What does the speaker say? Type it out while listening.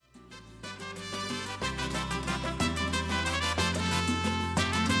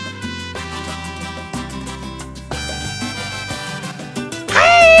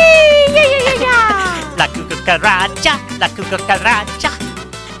cucaracha, la cucaracha,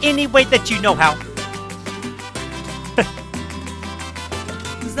 any way that you know how.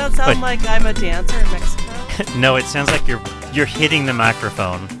 Does that sound like I'm a dancer in Mexico? No, it sounds like you're hitting the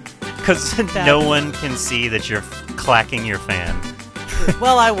microphone because no one can see that you're clacking your fan.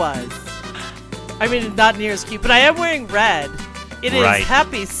 Well, I was. I mean, not near as cute, but I am wearing red. It is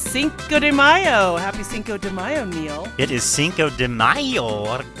Happy Cinco de Mayo. Happy Cinco de Mayo, Neil. It is Cinco de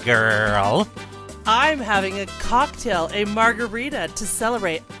Mayo, girl. I'm having a cocktail, a margarita, to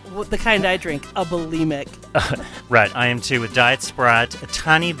celebrate the kind I drink, a bulimic. Right, I am too, with Diet Sprite, a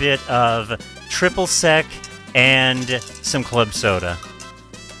tiny bit of triple sec, and some club soda.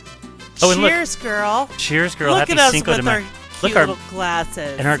 Oh, and cheers, girl. Cheers, girl. Look Happy at us Cinco with de our Mayo. cute little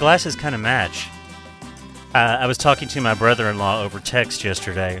glasses. And our glasses kind of match. I was talking to my brother-in-law over text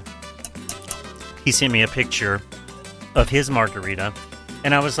yesterday. He sent me a picture of his margarita,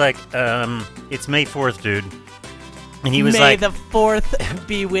 and I was like, it's May 4th, dude. And he was May the 4th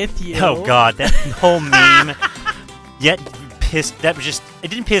be with you. Oh, God, that whole meme. It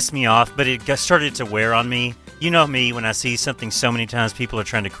didn't piss me off, but it started to wear on me. You know me, when I see something so many times, people are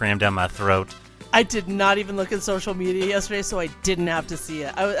trying to cram down my throat. I did not even look at social media yesterday, so I didn't have to see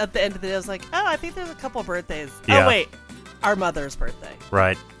it. At the end of the day, I was like, I think there's a couple birthdays. Yeah. Oh, wait, our mother's birthday.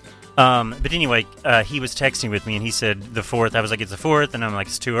 Right. But anyway, he was texting with me, and he said the 4th. I was like, it's the 4th, and I'm like,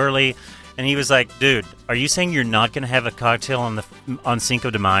 it's too early. And he was like, dude, are you saying you're not going to have a cocktail on Cinco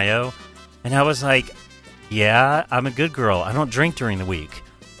de Mayo? And I was like, yeah, I'm a good girl. I don't drink during the week.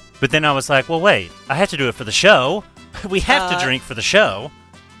 But then I was like, well, wait, I have to do it for the show. We have to drink for the show.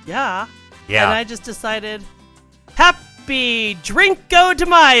 Yeah. Yeah. And I just decided, Happy Drinko de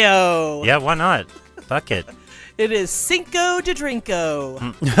Mayo. Yeah, why not? Fuck it. It is Cinco de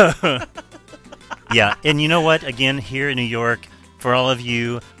Drinko. Yeah, and you know what? Again, here in New York, for all of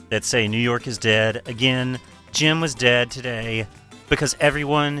you that say New York is dead, again, Jim was dead today because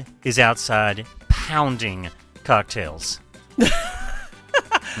everyone is outside pounding cocktails. You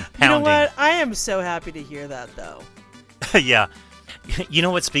know what? I am so happy to hear that, though. Yeah. You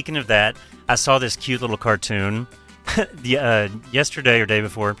know what? Speaking of that, I saw this cute little cartoon yesterday or day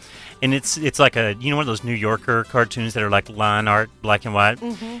before, and it's like one of those New Yorker cartoons that are like line art, black and white.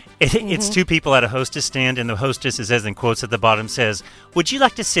 Mm-hmm. It's two people at a hostess stand, and the hostess, it says in quotes at the bottom, says, "Would you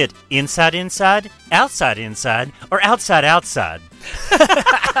like to sit inside, outside, or outside?"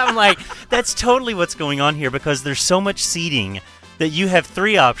 I'm like, that's totally what's going on here, because there's so much seating that you have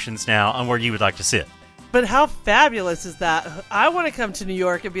 3 options now on where you would like to sit. But how fabulous is that? I want to come to New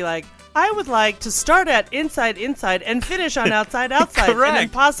York and be like, I would like to start at inside and finish on outside. Correct. And then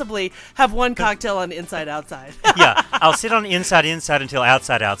possibly have one cocktail on inside. Yeah, I'll sit on inside until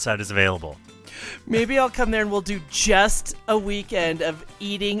outside is available. Maybe I'll come there and we'll do just a weekend of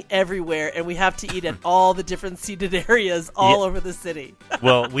eating everywhere, and we have to eat at all the different seated areas all over the city.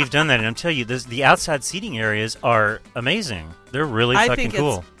 Well, we've done that, and I'm telling you, the outside seating areas are amazing. They're really fucking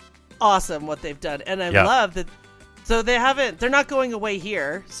cool. It's awesome what they've done, and I love that. So they're not going away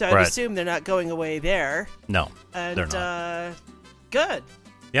here, so I assume they're not going away there. No, and they're not. Good.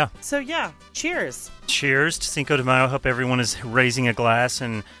 Yeah. So yeah, cheers. Cheers to Cinco de Mayo. Hope everyone is raising a glass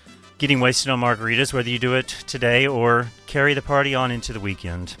and getting wasted on margaritas, whether you do it today or carry the party on into the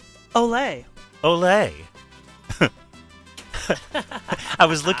weekend. Olé. Olé. I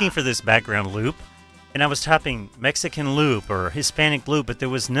was looking for this background loop, and I was typing Mexican loop or Hispanic loop, but there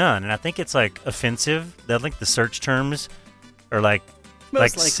was none. And I think it's like offensive. That like the search terms are like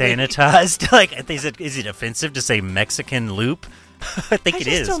sanitized. Like, is it offensive to say Mexican loop? I think it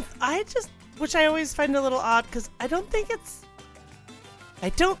is. Which I always find a little odd, because I don't think it's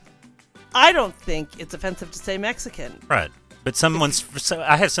offensive to say Mexican. Right. But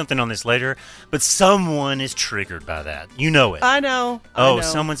I have something on this later, but someone is triggered by that. You know it. I know.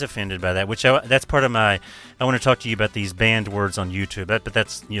 Someone's offended by that, that's part of I want to talk to you about these banned words on YouTube, but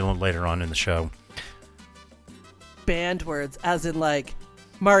that's later on in the show. Banned words, as in like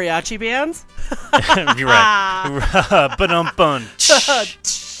mariachi bands? You're right. Ba-dum-bum.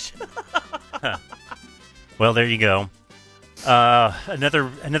 Well, there you go.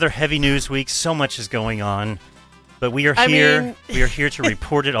 Another heavy news week. So much is going on. But we are here. We are here to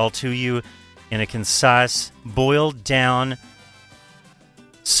report it all to you in a concise, boiled down,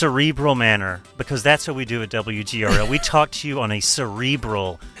 cerebral manner, because that's what we do at WGRL. We talk to you on a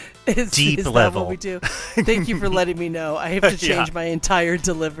cerebral, deep level. That what we do? Thank you for letting me know. I have to change my entire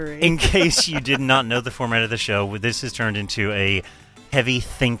delivery. In case you did not know the format of the show, this has turned into a heavy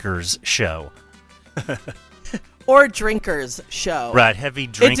thinkers show. Or drinkers show. Right, heavy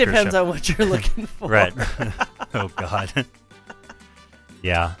drinkers show. It depends on what you're looking for. Right. Oh, God.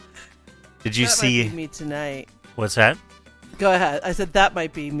 Yeah. Did you that see? Might be me tonight. What's that? Go ahead. I said that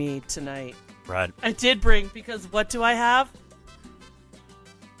might be me tonight. Right. I did bring, because what do I have?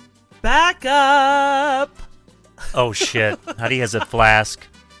 Backup. Oh shit! Hottie has a flask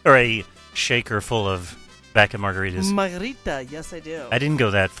or a shaker full of backup margaritas. Margarita, yes I do. I didn't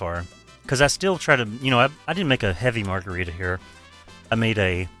go that far because I still try to. I didn't make a heavy margarita here. I made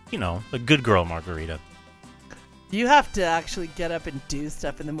a good girl margarita. You have to actually get up and do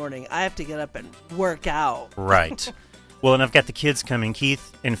stuff in the morning. I have to get up and work out. Right. Well, and I've got the kids coming.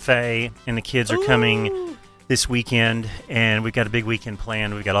 Keith and Faye and the kids are coming this weekend, and we've got a big weekend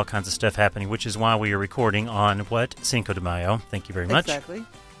planned. We've got all kinds of stuff happening, which is why we are recording on Cinco de Mayo. Thank you very much. Exactly.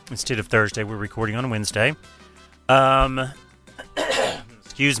 Instead of Thursday, we're recording on Wednesday.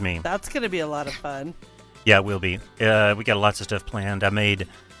 Excuse me. That's going to be a lot of fun. Yeah, it will be. We got lots of stuff planned. I made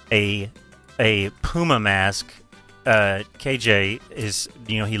a Puma mask. KJ is,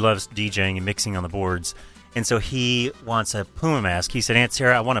 he loves DJing and mixing on the boards, and so he wants a Puma mask. He said, Aunt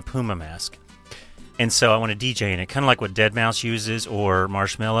Sarah, I want a Puma mask. And so I want to DJ in it, kind of like what Deadmau5 uses or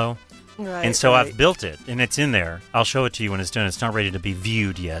Marshmello. Right. And so I've built it, and it's in there. I'll show it to you when it's done. It's not ready to be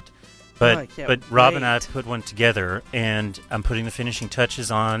viewed yet. But Rob and I put one together, and I'm putting the finishing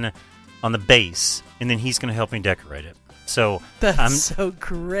touches on the base, and then he's going to help me decorate it. So that's so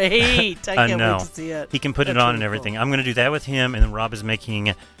great. I can't wait to see it. He can put it on and everything. Cool. I'm going to do that with him, and then Rob is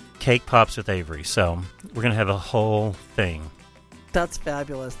making cake pops with Avery. So we're going to have a whole thing. That's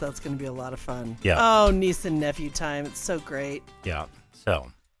fabulous. That's going to be a lot of fun. Yeah. Oh, niece and nephew time. It's so great. Yeah.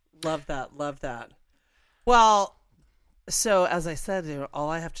 So. Love that. Love that. Well, so as I said, all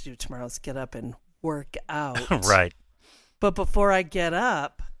I have to do tomorrow is get up and work out. Right. But before I get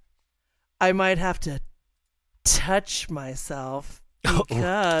up, I might have to touch myself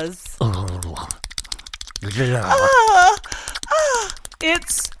because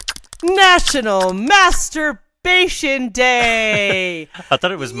it's National Masturbation Day. I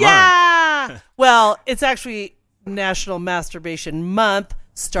thought it was month. Yeah. Well, it's actually National Masturbation Month.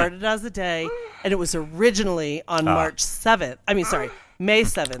 Started as a day, and it was originally on May 7th,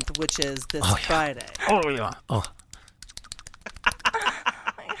 which is this Friday. Oh yeah. Oh.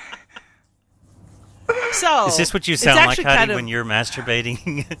 So, is this what you sound like, Heidi, when you're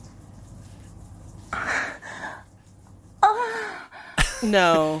masturbating?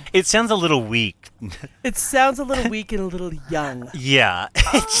 No. It sounds a little weak. It sounds a little weak and a little young. Yeah.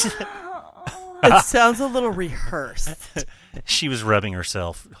 It sounds a little rehearsed. She was rubbing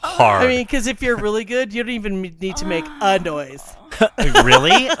herself hard. I mean, because if you're really good, you don't even need to make a noise.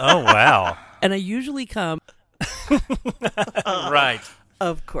 Really? Oh, wow. And I usually come. Right.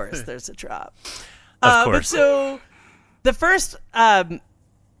 Of course, there's a drop. Of course. But so the first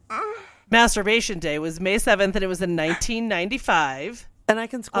Masturbation Day was May 7th, and it was in 1995. And I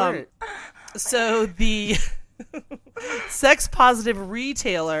can squirt. So the sex-positive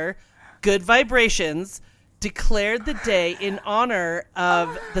retailer Good Vibrations declared the day in honor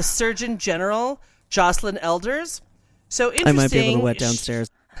of the Surgeon General, Jocelyn Elders. So interesting. I might be a little wet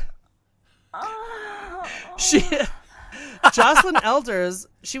downstairs. Jocelyn Elders,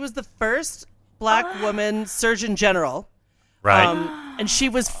 she was the first black woman Surgeon General. Right. And she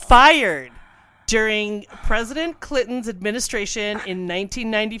was fired during President Clinton's administration in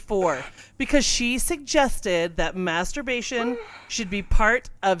 1994 because she suggested that masturbation should be part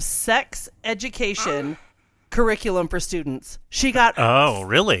of sex education curriculum for students. She got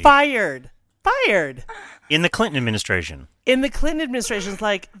fired. In the Clinton administration. In the Clinton administration, it's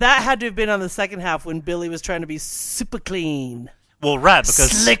like that had to have been on the second half when Billy was trying to be super clean. Well, right,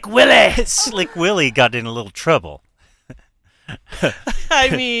 because Slick Willie got in a little trouble. I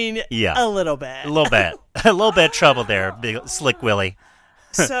mean, yeah. A little bit. A little bit trouble there, big Slick Willie.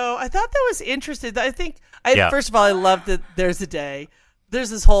 So I thought that was interesting. I think, first of all, I love that there's a day. There's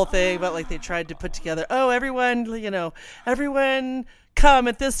this whole thing about like they tried to put together, everyone come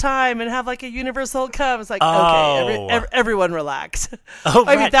at this time and have like a universal come. It's like, okay, everyone relax. Oh,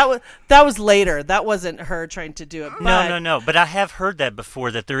 I mean, that was later. That wasn't her trying to do it. But, No. But I have heard that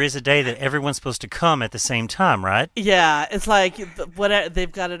before, that there is a day that everyone's supposed to come at the same time, right? Yeah, it's like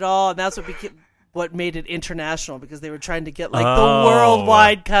they've got it all, and that's what made it international, because they were trying to get like the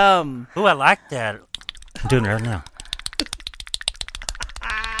worldwide come. Oh, I like that. I'm doing it right now.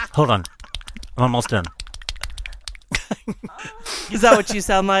 Hold on. I'm almost done. Is that what you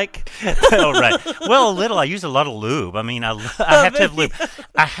sound like? Oh, right. Well, a little. I use a lot of lube. I mean, I have to have lube.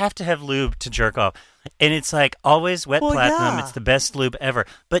 I have to have lube to jerk off. And it's like always Wet Platinum. Yeah. It's the best lube ever.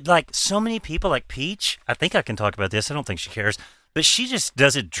 But like so many people, like Peach, I think I can talk about this. I don't think she cares. But she just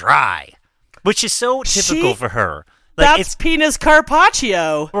does it dry, which is so typical for her. Like, That's penis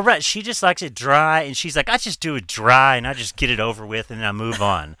carpaccio. well, right. She just likes it dry, and she's like, I just do it dry, and I just get it over with, and I move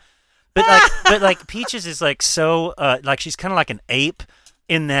on. But like Peaches is like so like she's kind of like an ape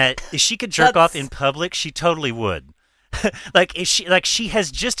in that if she could jerk off in public, she totally would. Like if she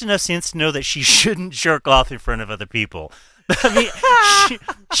has just enough sense to know that she shouldn't jerk off in front of other people. I mean,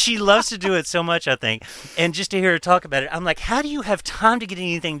 she loves to do it so much, I think, and just to hear her talk about it, I'm like, how do you have time to get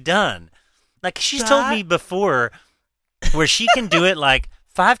anything done? Like she's told me before, where she can do it like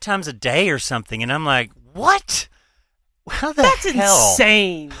 5 times a day or something, and I'm like, what? How the That's hell?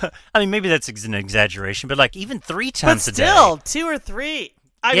 insane. I mean, maybe that's an exaggeration, but like even 3 times But a day. still, 2 or 3.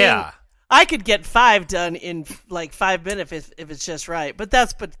 I mean, I could get 5 done in like 5 minutes if it's just right, but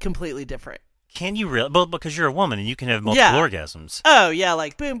that's completely different. Can you really? Well, because you're a woman and you can have multiple orgasms. Oh, yeah,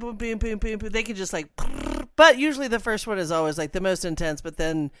 like boom, boom, boom, boom, boom, boom. They can just like, but usually the first one is always like the most intense, but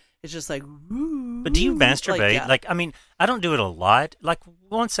then it's just like, woo. But do you masturbate? Like, I mean, I don't do it a lot. Like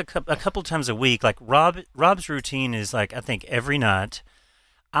once a couple times a week. Like Rob's routine is like, I think every night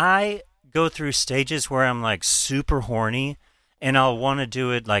I go through stages where I'm like super horny and I'll want to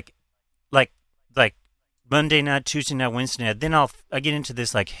do it like Monday night, Tuesday night, Wednesday night. Then I get into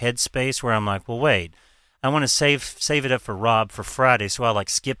this like headspace where I'm like, well, wait, I want to save it up for Rob for Friday, so I'll like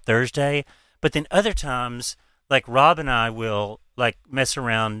skip Thursday. But then other times, like Rob and I will like mess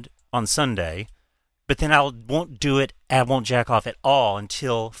around on Sunday, but then I won't do it. I won't jack off at all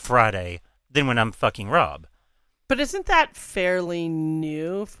until Friday. Then when I'm fucking Rob. But isn't that fairly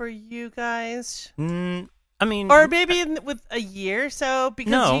new for you guys? I mean, or maybe with a year or so, because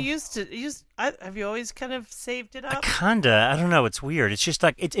No. you used to have you always kind of saved it up? I don't know. It's weird. It's just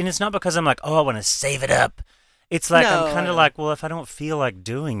like and it's not because I'm like, oh, I want to save it up. It's like I'm kind of like, well, if I don't feel like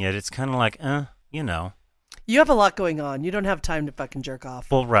doing it, it's kind of like, you know. You have a lot going on. You don't have time to fucking jerk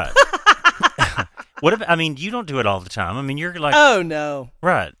off. Well, right. What if? I mean, you don't do it all the time. I mean, you're like, oh no,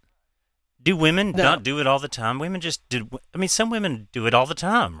 right. Do women No. not do it all the time? Women just do. I mean, some women do it all the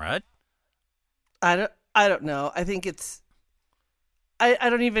time, right? I don't know. I think it's. I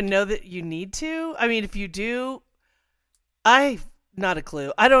don't even know that you need to. I mean, if you do, not a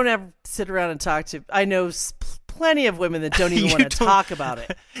clue. I don't ever sit around and talk to. I know plenty of women that don't even You want to don't- talk about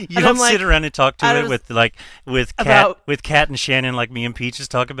it. You And don't I'm like, sit around and talk to I it was- with about- Kat and Shannon like me and Peaches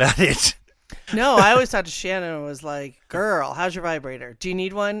talk about it. No, I always talked to Shannon and was like, girl, how's your vibrator? Do you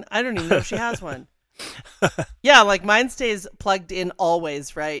need one? I don't even know if she has one. Yeah, like mine stays plugged in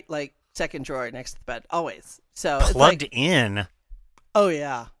always, right? Like second drawer next to the bed, always. So it's Plugged like, in, oh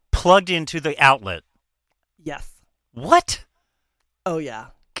yeah, plugged into the outlet. yes, What? oh yeah.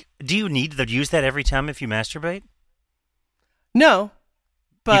 Do you need to use that every time if you masturbate? No,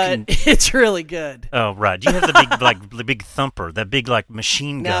 but it's really good. Oh, right. Do you have the big the big thumper, that big like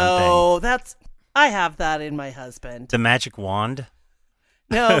machine gun thing? No, I have that in my husband. The magic wand?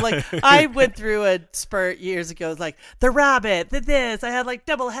 No, like I went through a spurt years ago. It was like the rabbit, the this. I had like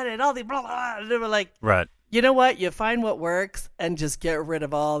double-headed, all the blah, blah, blah. They were like, Right. you know what? You find what works and just get rid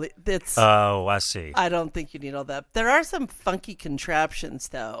of all the. It's. Oh, I see. I don't think you need all that. There are some funky contraptions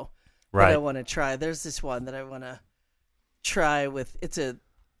though that Right. I want to try. There's this one that I want to try with. It's a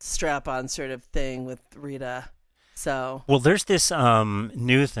strap-on sort of thing with Rita. So Well, there's this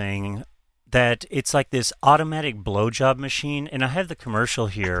new thing that it's like this automatic blowjob machine, and I have the commercial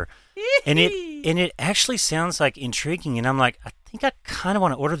here, and it actually sounds like intriguing, and I'm like, I think I kind of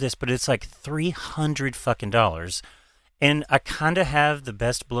want to order this, but it's like $300 fucking, and I kind of have the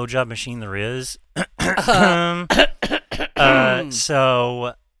best blowjob machine there is,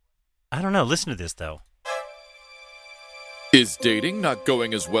 so I don't know. Listen to this though. Is dating not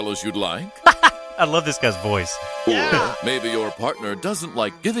going as well as you'd like? I love this guy's voice. Or maybe your partner doesn't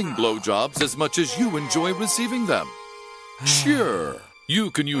like giving blowjobs as much as you enjoy receiving them. Sure,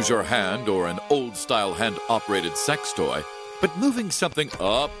 you can use your hand or an old-style hand-operated sex toy, but moving something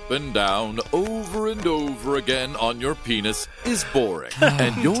up and down over and over again on your penis is boring.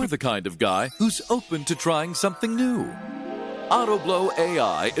 And you're the kind of guy who's open to trying something new. AutoBlow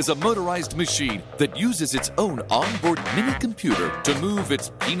AI is a motorized machine that uses its own onboard mini computer to move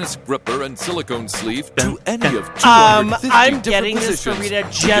its penis gripper and silicone sleeve to any of 250 I'm different getting this for positions Rita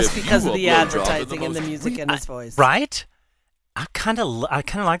to just give because you of a the blowjob in advertising and the most music and his voice. Right? I kind of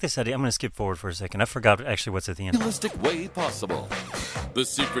like this idea. I'm going to skip forward for a second. I forgot actually what's at the end. realistic way possible. The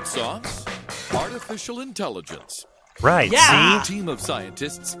secret sauce? Artificial intelligence. Right. Yeah. A team of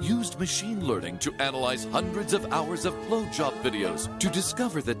scientists used machine learning to analyze hundreds of hours of blowjob videos to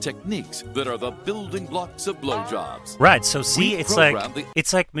discover the techniques that are the building blocks of blowjobs. Right. So see, it's Reprogram like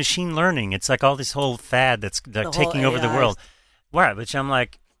it's like machine learning. It's like all this whole fad that's like whole taking over the AI. world. Right. Which I'm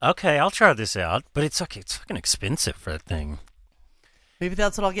like, okay, I'll try this out. But it's fucking expensive for that thing. Maybe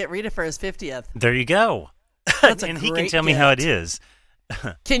that's what I'll get Rita for his 50th. There you go. That's a And he can great tell me how it gift. is.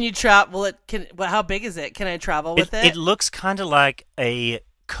 Can you travel it? How big is it? Can I travel with it? It looks kind of like a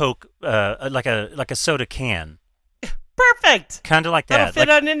Coke, like a soda can. Perfect. Kind of like That'll that. fit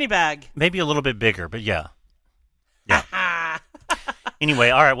Like, on any bag. maybe a little bit bigger, but yeah. Yeah. Anyway,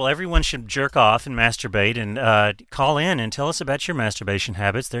 all right. Well, everyone should jerk off and masturbate and call in and tell us about your masturbation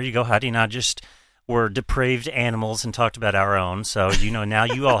habits. There you go. Heidi and I just were depraved animals and talked about our own. So, now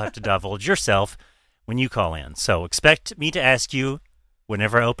you all have to divulge yourself when you call in. So expect me to ask you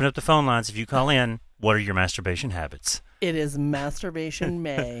whenever I open up the phone lines, if you call in, what are your masturbation habits? It is Masturbation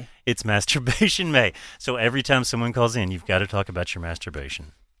May. It's Masturbation May. So every time someone calls in, you've got to talk about your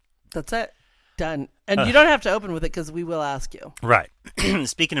masturbation. That's it. Done. And you don't have to open with it because we will ask you. Right.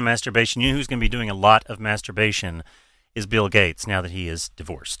 Speaking of masturbation, you know who's going to be doing a lot of masturbation is Bill Gates now that he is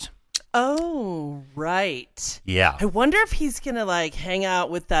divorced. Oh, right. Yeah. I wonder if he's going to hang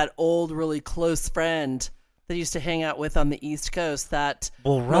out with that old, really close friend that he used to hang out with on the East Coast that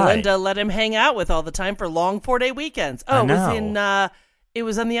Well, right. Melinda let him hang out with all the time for long 4-day weekends. Oh, it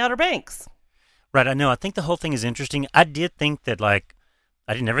was on the Outer Banks. Right. I know. I think the whole thing is interesting. I did think that, I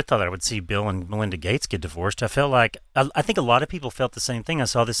never thought I would see Bill and Melinda Gates get divorced. I felt like, I think a lot of people felt the same thing. I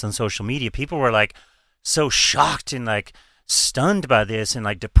saw this on social media. People were so shocked and stunned by this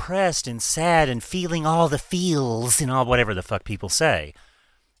and depressed and sad and feeling all the feels and all whatever the fuck people say.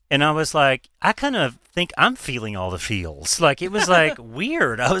 And I was like, I kind of think I'm feeling all the feels. It was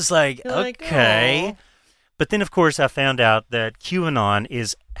weird. I was like, You're like, okay. "Aw." But then, of course, I found out that QAnon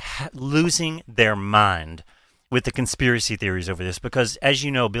is losing their mind with the conspiracy theories over this because, as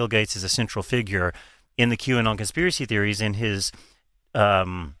you know, Bill Gates is a central figure in the QAnon conspiracy theories in his,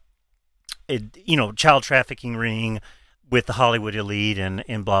 child trafficking ring with the Hollywood elite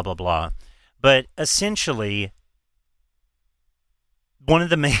and blah, blah, blah. But essentially, one of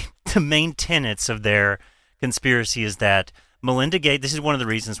the main tenets of their conspiracy is that Melinda Gates, this is one of the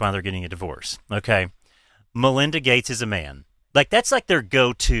reasons why they're getting a divorce, okay? Melinda Gates is a man. That's their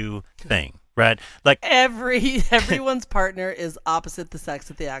go-to thing, right? Everyone's partner is opposite the sex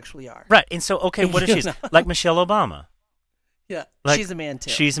that they actually are. Right. And so, okay, what if she's like Michelle Obama? Yeah, she's a man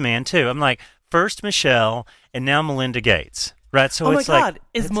too. She's a man too. I'm like, first Michelle and now Melinda Gates, right? So oh it's my God,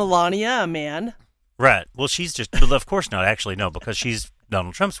 is Melania a man? Right. Well, she's just, well, of course not, actually, no, because she's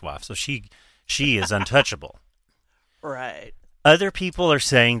Donald Trump's wife, so she is untouchable. Right. Other people are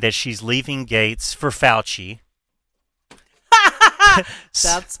saying that she's leaving Gates for Fauci.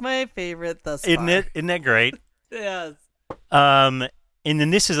 That's my favorite thus far. Isn't that great? Yes. And then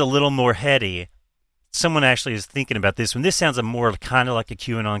this is a little more heady. Someone actually is thinking about this one. This sounds more kind of like a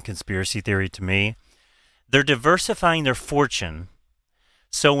QAnon conspiracy theory to me. They're diversifying their fortune,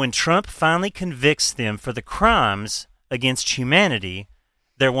 so when Trump finally convicts them for the crimes against humanity,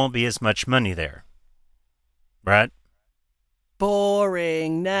 there won't be as much money there. Right?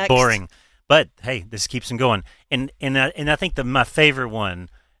 Boring. Next. Boring. But hey, this keeps them going. And I think my favorite one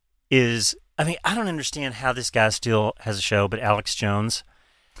is, I don't understand how this guy still has a show, but Alex Jones,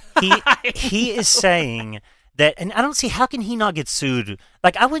 he is saying that, and I don't see how can he not get sued.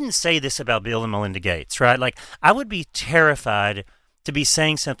 I wouldn't say this about Bill and Melinda Gates, right? I would be terrified to be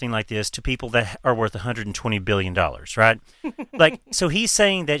saying something like this to people that are worth $120 billion, right? So he's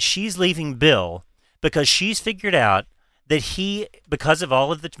saying that she's leaving Bill because she's figured out that because of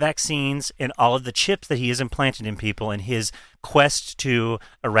all of the vaccines and all of the chips that he has implanted in people in his quest to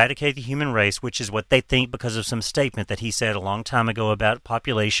eradicate the human race, which is what they think because of some statement that he said a long time ago about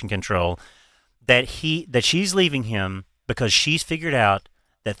population control, that she's leaving him because she's figured out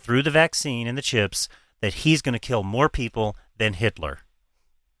that through the vaccine and the chips that he's going to kill more people than Hitler.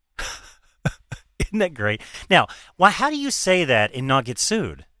 Isn't that great? Now, how do you say that and not get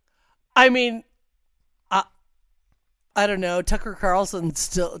sued? I don't know. Tucker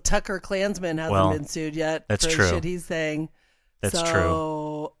Klansman hasn't been sued yet. That's for true. The shit he's saying. That's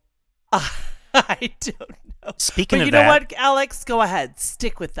true. I don't know. Speaking but of you that, know what, Alex? Go ahead.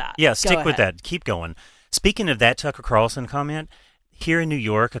 Stick with that. Yeah, Go stick with ahead. that. Keep going. Speaking of that Tucker Carlson comment, here in New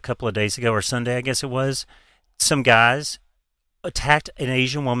York a couple of days ago, or Sunday, I guess it was, some guys attacked an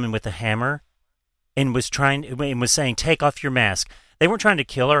Asian woman with a hammer and was saying, "Take off your mask." They weren't trying to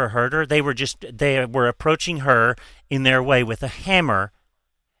kill her or hurt her. They were approaching her in their way with a hammer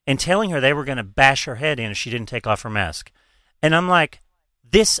and telling her they were going to bash her head in if she didn't take off her mask. And I'm like,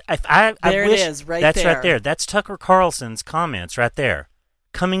 this, I There wish, it is, right that's there. right there. That's Tucker Carlson's comments right there,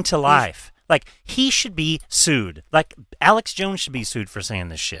 coming to life. He should be sued. Alex Jones should be sued for saying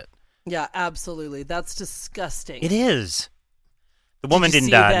this shit. Yeah, absolutely. That's disgusting. It is. The woman Did you didn't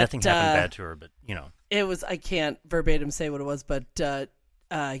see die. that, Nothing happened bad to her, but It was, I can't verbatim say what it was, but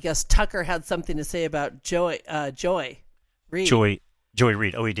I guess Tucker had something to say about Joy Reid. Joy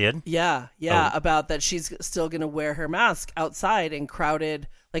Reid. Oh, he did? Yeah, about that she's still going to wear her mask outside in crowded,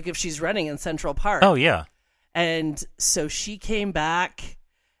 like if she's running in Central Park. Oh, yeah. And so she came back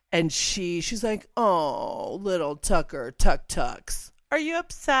and she's like, oh, little Tucker, tucks. Are you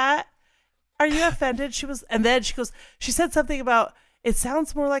upset? Are you offended? And then she said something about, it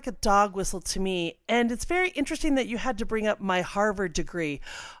sounds more like a dog whistle to me. And it's very interesting that you had to bring up my Harvard degree.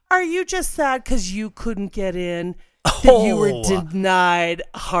 Are you just sad because you couldn't get in? That you were denied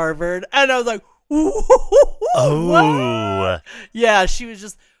Harvard? And I was like, what? Yeah, she was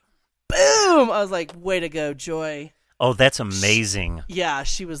just, boom. I was like, way to go, Joy. Oh, that's amazing.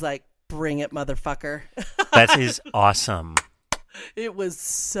 She was like, bring it, motherfucker. That is awesome. It was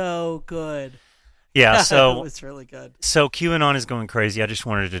so good. Yeah, so it was really good. So QAnon is going crazy. I just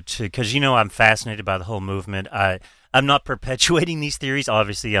wanted to because I'm fascinated by the whole movement. I'm not perpetuating these theories.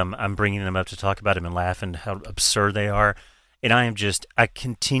 Obviously, I'm bringing them up to talk about them and laugh and how absurd they are. And I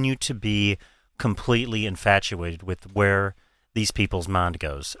continue to be completely infatuated with where these people's mind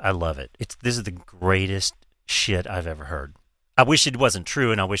goes. I love it. This is the greatest shit I've ever heard. I wish it wasn't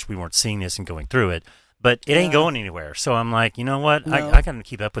true, and I wish we weren't seeing this and going through it. But it ain't going anywhere. So I'm like, you know what? No. I got to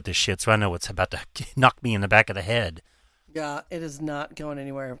keep up with this shit so I know what's about to knock me in the back of the head. Yeah, it is not going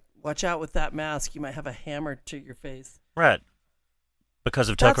anywhere. Watch out with that mask. You might have a hammer to your face. Right. Because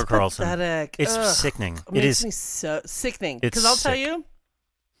of Tucker Carlson. Pathetic. It's sickening. It makes me so sickening. Because I'll tell you,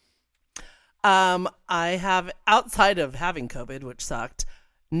 I have, outside of having COVID, which sucked,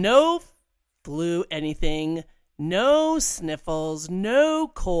 no flu, anything, no sniffles, no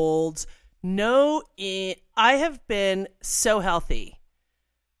colds, I have been so healthy.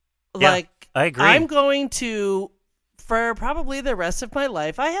 Yeah, I agree. I'm going to, for probably the rest of my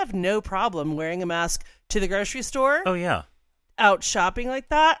life, I have no problem wearing a mask to the grocery store. Oh, yeah. Out shopping like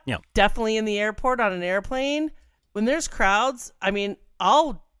that. Yeah. Definitely in the airport, on an airplane. When there's crowds,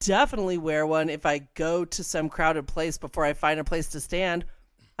 I'll definitely wear one if I go to some crowded place before I find a place to stand.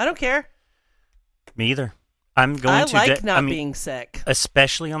 I don't care. Me either. I'm going to. I like not being sick.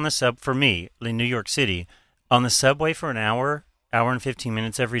 Especially on the for me, in New York City, on the subway for an hour and 15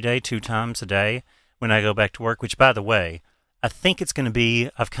 minutes every day, 2 times a day when I go back to work, which, by the way, I think it's going to be,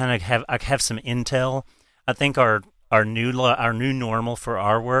 I have some intel. I think our new normal for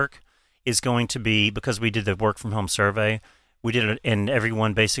our work is going to be, because we did the work from home survey, we did it, and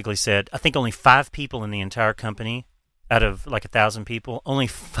everyone basically said, I think only 5 people in the entire company out of like 1,000 people, only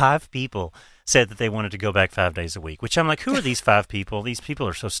 5 people said that they wanted to go back 5 days a week, which I'm like, who are these 5 people? These people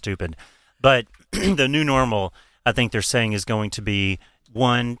are so stupid. But the new normal, I think they're saying, is going to be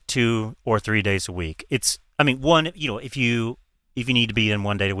 1, 2, or 3 days a week. One, if you need to be in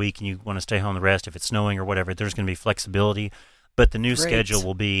 1 day a week and you want to stay home the rest, if it's snowing or whatever, there's going to be flexibility. But the new schedule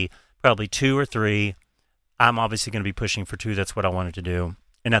will be probably 2 or 3. I'm obviously going to be pushing for 2. That's what I wanted to do.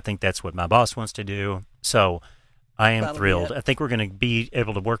 And I think that's what my boss wants to do. So I am thrilled. I think we're going to be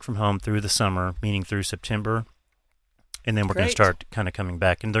able to work from home through the summer, meaning through September. And then we're going to start kind of coming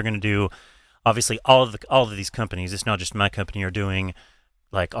back. And they're going to do, obviously, all of these companies, it's not just my company, are doing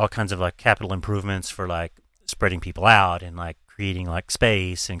like all kinds of like capital improvements for like spreading people out and like creating like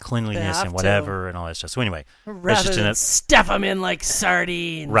space and cleanliness and whatever and all that stuff. So anyway, rather than stuff them in like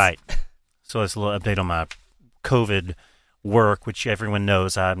sardines. Right. So that's a little update on my COVID work, which everyone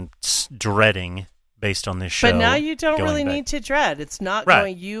knows I'm dreading based on this show. But now you don't really need to dread. It's not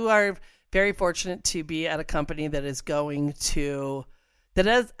going. You are very fortunate to be at a company that is that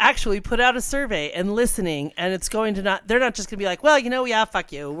has actually put out a survey and listening, and it's going to they're not just going to be like, well,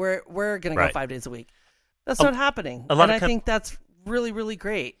 fuck you. We're going to go 5 days a week. That's not happening. I think that's really, really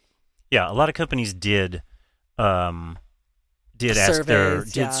great. Yeah, a lot of companies did surveys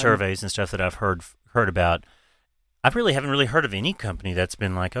and stuff that I've heard about. I really haven't really heard of any company that's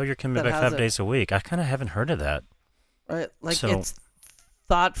been like, oh, you're coming back 5 days a week. I kind of haven't heard of that. Right. It's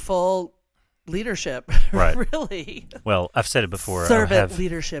thoughtful leadership. Right. Really. Well, I've said it before. Servant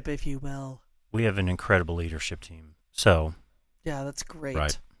leadership, if you will. We have an incredible leadership team. So. Yeah, that's great.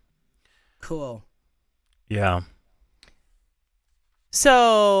 Right. Cool. Yeah.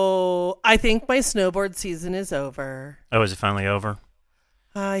 So I think my snowboard season is over. Oh, is it finally over?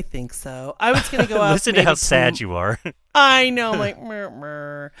 I think so. I was going to go out. Listen to how sad you are. I know, like,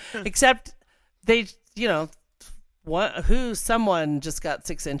 murr. Except they, someone just got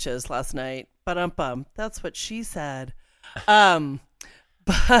 6 inches last night. But that's what she said.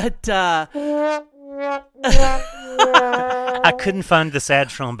 But I couldn't find the sad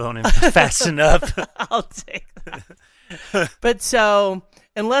trombone fast enough. I'll take that. But so,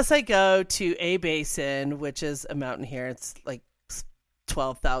 unless I go to A Basin, which is a mountain here, it's like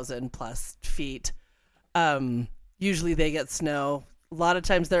 12,000 plus feet. Usually they get snow. A lot of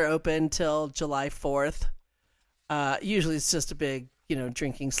times they're open till July 4th. Usually it's just a big,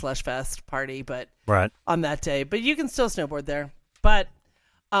 drinking slush fest party, but Right. on that day. But you can still snowboard there. But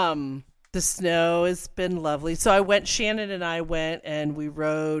the snow has been lovely. So Shannon and I went and we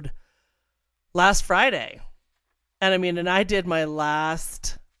rode last Friday. And I did my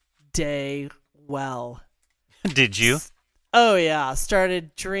last day well. Did you? Oh yeah,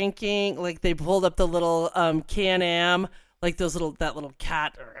 started drinking. Like they pulled up the little Can-Am, like that little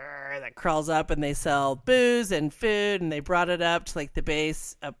cat that crawls up, and they sell booze and food, and they brought it up to like the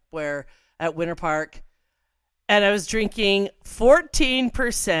base up where at Winter Park, and I was drinking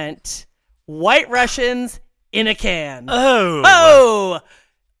 14% White Russians in a can. Oh,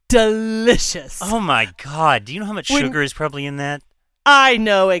 delicious! Oh my God! Do you know how much sugar is probably in that? I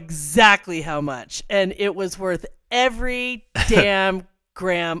know exactly how much, and it was worth every damn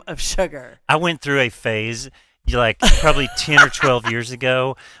gram of sugar. I went through a phase, like probably 10 or 12 years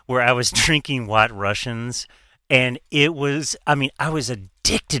ago, where I was drinking White Russians, and it was, I was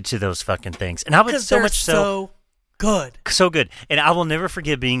addicted to those fucking things. And I was so much so good. So good. And I will never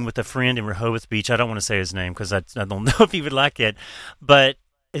forget being with a friend in Rehoboth Beach. I don't want to say his name because I don't know if he would like it, but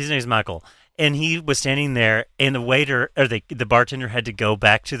his name's Michael. And he was standing there, and the waiter, or the bartender had to go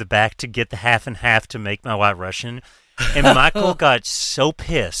back to the back to get the half and half to make my White Russian. And Michael got so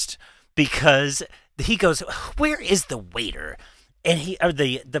pissed because he goes, "Where is the waiter?" And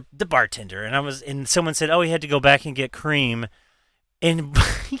the bartender. And someone said, "Oh, he had to go back and get cream." And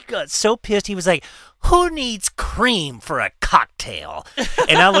he got so pissed. He was like, "Who needs cream for a cocktail?"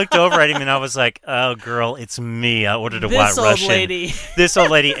 And I looked over at him and I was like, "Oh, girl, it's me. I ordered a White Russian." This old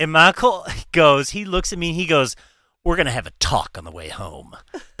lady. And Michael he looks at me and he goes, "We're going to have a talk on the way home."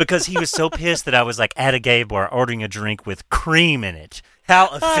 Because he was so pissed that I was like at a gay bar ordering a drink with cream in it. How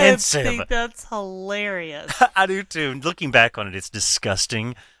offensive. I think that's hilarious. I do too. Looking back on it, it's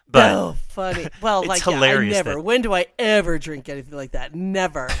disgusting. But oh, funny. Well, it's hilarious. When do I ever drink anything like that?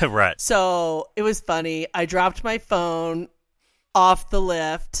 Never. Right. So it was funny. I dropped my phone off the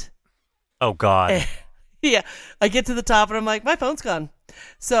lift. Oh, God. Yeah. I get to the top and I'm like, my phone's gone.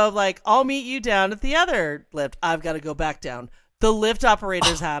 So I'm like, I'll meet you down at the other lift. I've got to go back down. The lift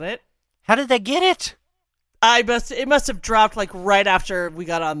operators had it. How did they get it? It must have dropped like right after we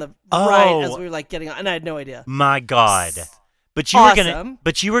got on right as we were like getting on, and I had no idea. My God. But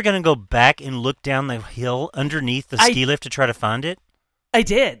you were gonna go back and look down the hill underneath the ski lift to try to find it? I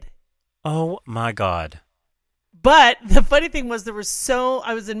did. Oh my God. But the funny thing was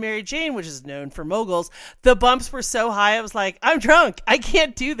I was in Mary Jane, which is known for moguls. The bumps were so high, I was like, I'm drunk. I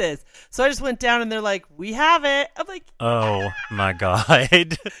can't do this. So I just went down and they're like, we have it. I'm like, oh my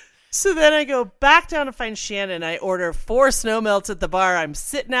God. So then I go back down to find Shannon. I order 4 snow melts at the bar. I'm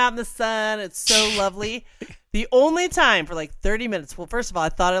sitting out in the sun. It's so lovely. The only time for like 30 minutes. Well, first of all, I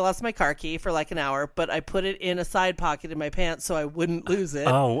thought I lost my car key for like an hour, but I put it in a side pocket in my pants so I wouldn't lose it.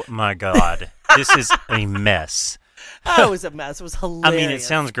 Oh my God. This is a mess. Oh, it was a mess. It was hilarious. It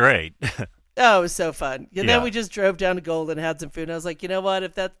sounds great. Oh, it was so fun. And then we just drove down to Golden, had some food, and I was like, you know what?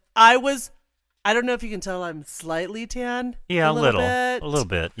 I don't know if you can tell I'm slightly tan. Yeah, a little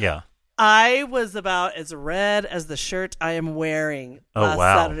bit, yeah. I was about as red as the shirt I am wearing last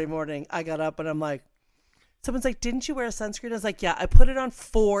Saturday morning. I got up and I'm like, someone's like, didn't you wear a sunscreen? I was like, yeah, I put it on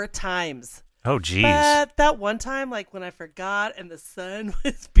 4 times. Oh, geez. But that one time, like when I forgot and the sun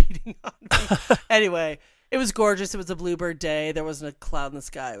was beating on me. Anyway, it was gorgeous. It was a bluebird day. There wasn't a cloud in the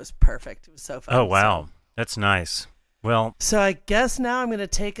sky. It was perfect. It was so fun. Oh, wow. That's nice. Well, so I guess now I'm going to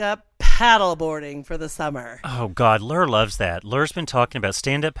take up paddleboarding for the summer. Oh, God. Lur loves that. Lur's been talking about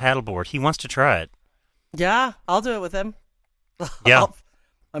stand-up paddleboard. He wants to try it. Yeah, I'll do it with him. Yeah.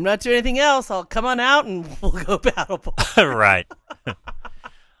 I'm not doing anything else. I'll come on out and we'll go paddleboard. Right.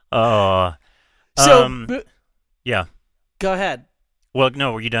 Yeah. Go ahead. Well,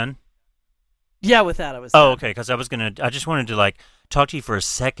 no, were you done? Yeah, with that I was. Oh, okay, because I just wanted to like talk to you for a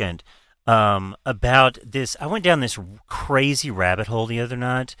second about this. I went down this crazy rabbit hole the other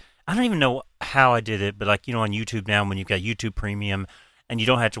night. I don't even know how I did it, but like, on YouTube now, when you've got YouTube Premium and you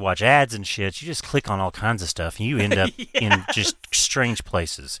don't have to watch ads and shit, you just click on all kinds of stuff and you end up in just strange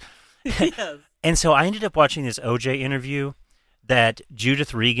places. Yes. And so I ended up watching this OJ interview that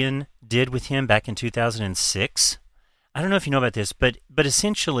Judith Regan did with him back in 2006. I don't know if you know about this, but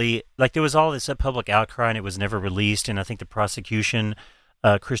essentially, like, there was all this public outcry and it was never released, and I think the prosecution,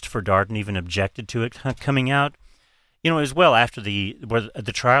 Christopher Darden, even objected to it coming out. It was well after the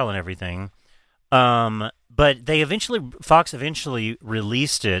trial and everything. But Fox eventually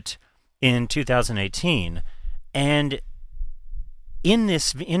released it in 2018, and in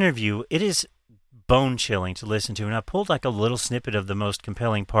this interview, it is bone-chilling to listen to, and I pulled like a little snippet of the most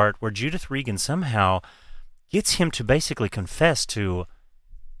compelling part where Judith Regan somehow gets him to basically confess to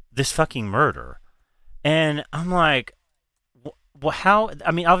this fucking murder. And I'm like, how?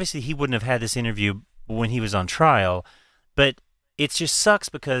 I mean, obviously he wouldn't have had this interview when he was on trial, but it just sucks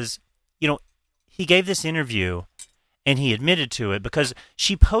because, he gave this interview and he admitted to it because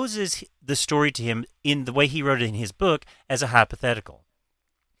she poses the story to him in the way he wrote it in his book as a hypothetical.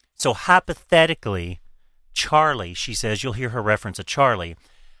 So hypothetically, Charlie, she says, you'll hear her reference to Charlie.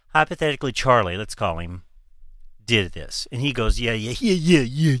 Hypothetically, Charlie, let's call him, did this. And he goes, yeah,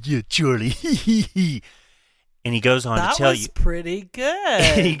 Charlie. And he goes on to tell you. That was pretty good.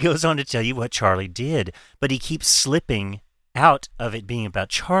 And he goes on to tell you what Charlie did. But he keeps slipping out of it being about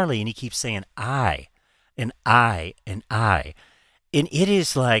Charlie, and he keeps saying I, and I, and I. And it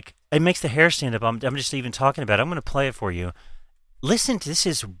is like, it makes the hair stand up. I'm just even talking about it. I'm going to play it for you. Listen to this.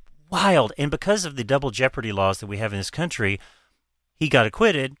 Is wild. And because of the double jeopardy laws that we have in this country, he got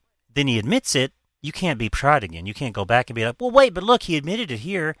acquitted, then he admits it. You can't be tried again. You can't go back and be like, well, wait, but look, he admitted it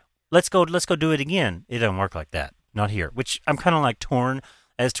here. Let's go do it again. It doesn't work like that. Not here. Which I'm kind of like torn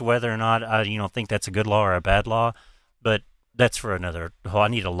as to whether or not I think that's a good law or a bad law. But that's for another. I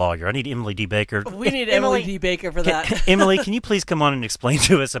need a lawyer. I need Emily D. Baker. We need Emily D. Baker for that. Emily, can you please come on and explain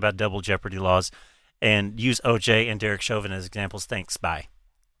to us about double jeopardy laws and use O.J. and Derek Chauvin as examples? Thanks. Bye.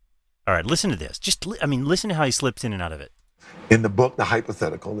 All right, listen to this. Listen to how he slips in and out of it. In the book, the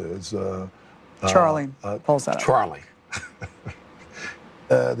hypothetical is Charlie pulls that up. Charlie.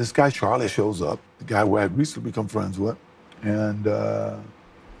 This guy Charlie shows up, the guy who I had recently become friends with, and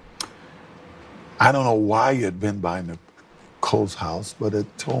I don't know why he had been by Nicole's house, but it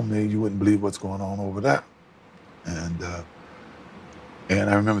told me you wouldn't believe what's going on over there. And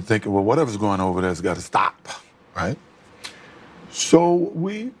I remember thinking, well, whatever's going on over there has got to stop, right? So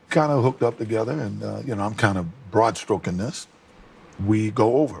we kind of hooked up together, and I'm kind of broad stroking this. We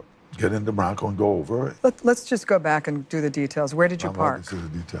go over, get into Bronco and go over. Let's just go back and do the details. Where did you park? This is the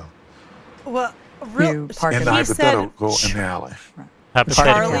detail. Well, You park In the hypothetical in the alley.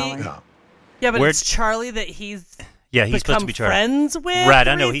 Hypothetically. Charlie. Yeah. Yeah, but Where- it's Charlie that he's Yeah, he's supposed to become be Charlie. friends with. Right,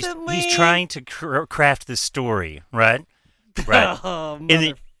 I know. recently? He's trying to craft this story, right? Right. Oh,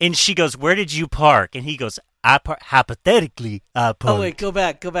 and she goes, "Where did you park?" And he goes, "I hypothetically, I parked." oh wait, go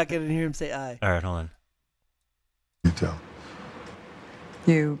back. I didn't hear him say I. All right, hold on. Detail.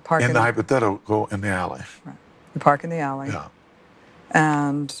 You park In the hypothetical in the alley. Right. You park in the alley. Yeah.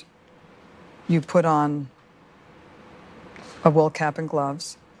 And you put on a wool cap and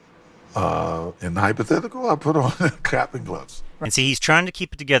gloves. In the hypothetical, I put on a cap and gloves. And see, he's trying to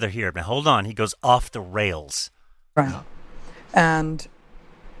keep it together here. But hold on, he goes off the rails. Right. Yeah. And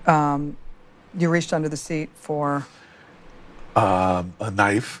you reached under the seat for A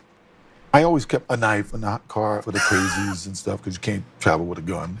knife. I always kept a knife in the car for the crazies and stuff because you can't travel with a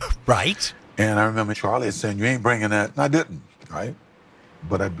gun. Right. And I remember Charlie saying, "You ain't bringing that." And I didn't, right?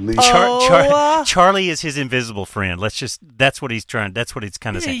 But I believe Charlie is his invisible friend. That's what he's trying. That's what he's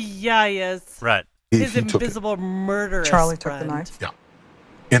kind of saying. Yeah, yes. Right. His he took it. invisible murderous Charlie took friend. the knife. Yeah.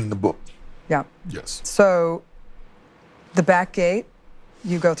 In the book. Yeah. Yes. So the back gate,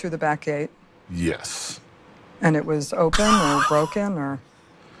 you go through the back gate, Yes. and it was open or broken or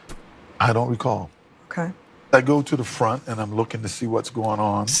I don't recall. okay. I go to the front and I'm looking to see what's going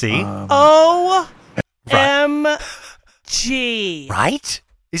on. See? OMG. Right?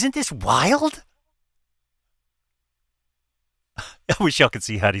 Isn't this wild? I wish y'all could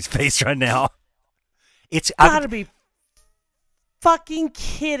see Heidi's face right now. It's Gotta be fucking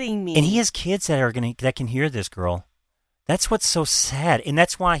kidding me. and he has kids that can hear this, girl. That's what's so sad, and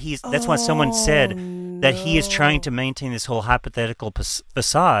that's why someone said that he is trying to maintain this whole hypothetical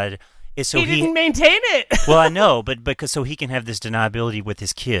facade. Is so he didn't maintain it. Well, I know, but because so he can have this deniability with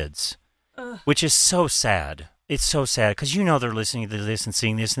his kids, which is so sad. It's so sad because they're listening to this and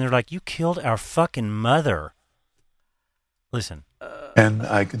seeing this, and they're like, "You killed our fucking mother." Listen. And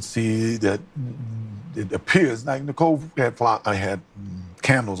I can see that it appears like Nicole had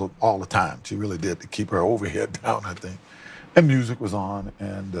candles all the time. She really did to keep her overhead down, I think. And music was on,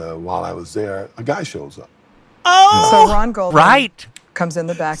 and while I was there, a guy shows up. Oh, So Ron Goldman Right. comes in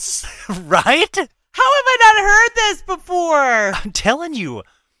the back. Right? how have I not heard this before? I'm telling you.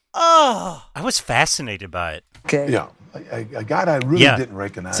 Oh, I was fascinated by it. gate. Yeah. A guy that I really didn't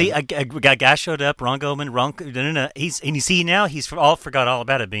recognize. See, a guy showed up, Ron Goldman, no. And you see now he's all forgot all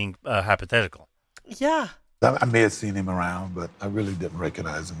about it being hypothetical. yeah. I may have seen him around, but I really didn't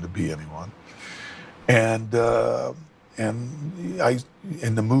recognize him to be anyone. And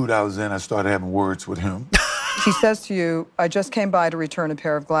in the mood I was in, I started having words with him. He says to you, I just came by to return a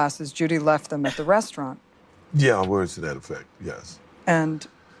pair of glasses. Judy left them at the restaurant. Yeah, words to that effect, yes. And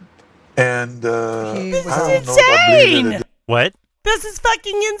He was I don't know if I believe insane! it. What? This is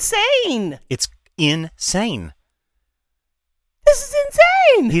fucking insane. It's insane. This is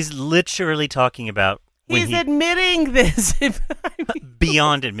insane. He's literally talking about when He's admitting this.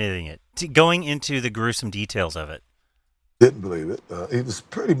 beyond admitting it, going into the gruesome details of it. Didn't believe it. It was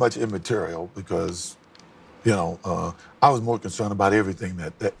pretty much immaterial because, I was more concerned about everything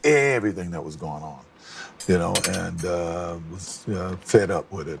that was going on, and was fed up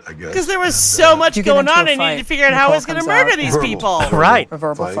with it, I guess. Because there was so much You get going into on, a and you need to fight. figure out how Nicole he's going to comes murder out. these Verbal. people. Right. a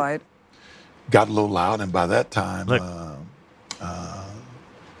verbal fight. Got a little loud, and by that time, Look.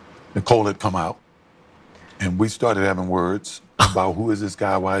 Nicole had come out, and we started having words about who is this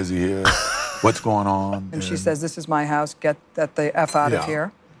guy, why is he here, what's going on. And she says, this is my house. Get the F out of Yeah.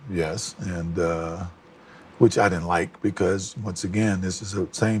 here. Yes, and which I didn't like because, once again, this is the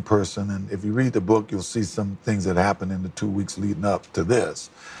same person. And if you read the book, you'll see some things that happened in the 2 weeks leading up to this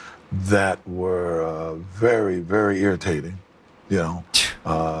that were very, very irritating,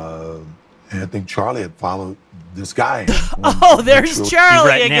 and I think Charlie had followed this guy. Oh, there's Charlie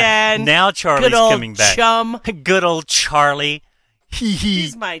Right again. Now Charlie's Good old coming back. chum. Good old Charlie.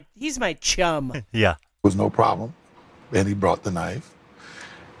 He's my chum. Yeah. Was no problem, and he brought the knife.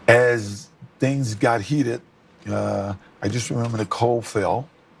 As things got heated, I just remember Nicole fell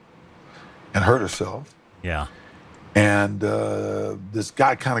and hurt herself, Yeah. and this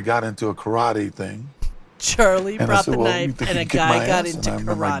guy kind of got into a karate thing. Charlie And I brought said, the well, you knife, think and you a can kick my guy got ass? into And I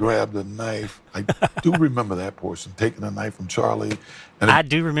remember I karate. grabbed the knife. I do remember that portion, taking the knife from Charlie. And I to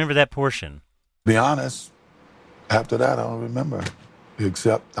do remember that portion. be honest, after that, I don't remember,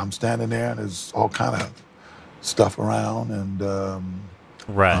 except I'm standing there and there's all kind of stuff around and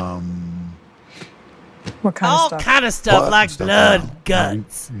Right. What kind All of stuff? kind of stuff blood like and stuff blood, around.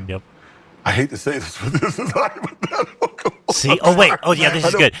 guts. Yep. I hate to say this, but this is not hypothetical. See? Oh, wait. Oh, yeah, this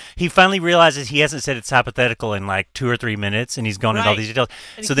is good. He finally realizes he hasn't said it's hypothetical in like 2 or 3 minutes, and he's gone into all Right. these details.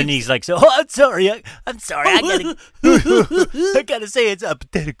 And So he then keeps- he's like, I'm sorry. I'm sorry. I gotta say it's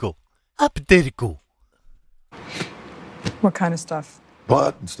hypothetical. Hypothetical. What kind of stuff?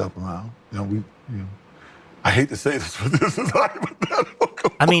 Blood and stuff around. I hate to say this, but this is not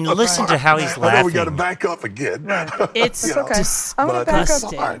hypothetical. I mean, listen to how he's I know we got to laughing. back up again. It's You know, Okay. I'm going to But back this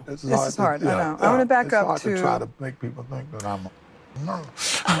up. is hard. This is hard. I yeah, know. I want to back it's up hard to. to try to make people think that I'm. No.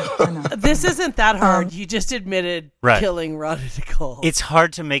 I know. This isn't that hard. You just admitted Right. killing Rhonda Nicole. It's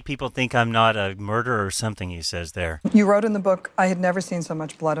hard to make people think I'm not a murderer or something, he says there. You wrote in the book, I had never seen so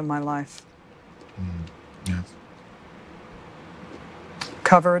much blood in my life. Yes.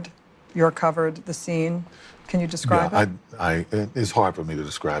 You're covered, the scene. Can you describe it? It's hard for me to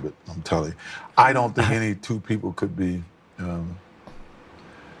describe it. I'm telling you, I don't think any two people could be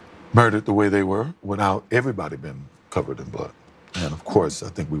murdered the way they were without everybody being covered in blood. And of course, I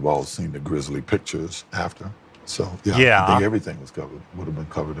think we've all seen the grisly pictures after. So Yeah. I think everything would have been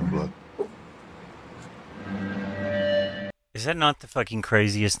covered in blood. Is that not the fucking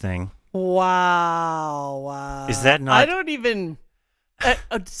craziest thing? Wow. Is that not- I don't even.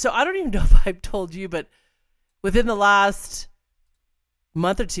 So I don't even know if I've told you, but within the last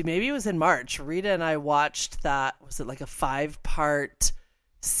month or two, maybe it was in March, Rita and I watched that. Was it like a 5-part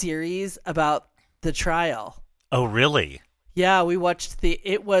series about the trial? Oh, really? Yeah, we watched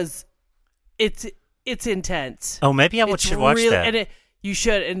it's intense. Oh, maybe I It's should watch really- that. And you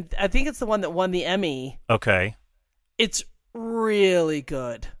should, and I think it's the one that won the Emmy. Okay. It's really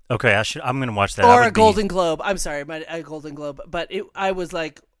good. Okay, I'm going to watch that. Or I a would Golden Globe. I'm sorry, a Golden Globe. But I was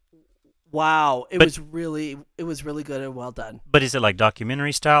like, wow, it was really good and well done. But is it like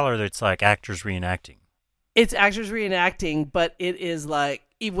documentary style, or it's like actors reenacting? It's actors reenacting, but it is like,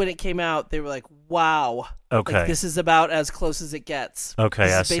 even when it came out, they were like, wow. Okay. Like, this is about as close as it gets. Okay,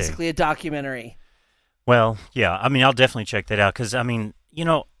 this I is see. basically a documentary. Well, yeah. I mean, I'll definitely check that out because, I mean,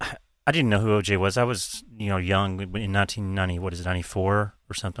 I didn't know who OJ was. I was, young in 1990, 94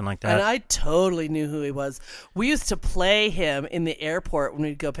 or something like that. And I totally knew who he was. We used to play him in the airport when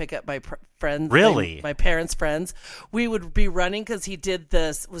we'd go pick up my friends. Really? My parents' friends. We would be running because he did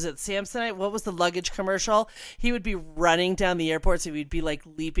this. Was it Samsonite? What was the luggage commercial? He would be running down the airport, so we'd be like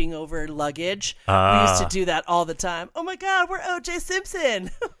leaping over luggage. We used to do that all the time. Oh my God, we're OJ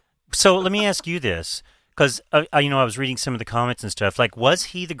Simpson. So let me ask you this. Because, I was reading some of the comments and stuff. Like, was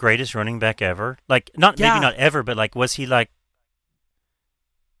he the greatest running back ever? Like, maybe not ever, but like, was he like,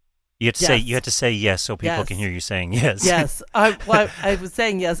 You have to say yes so people Yes. can hear you saying yes. Yes. I was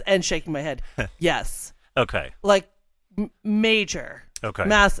saying yes and shaking my head. Yes. Okay. Like major. Okay.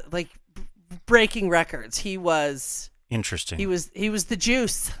 Massive. Like breaking records. He was Interesting. he was the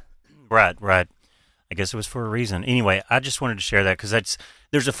juice. Right. I guess it was for a reason. Anyway, I just wanted to share that because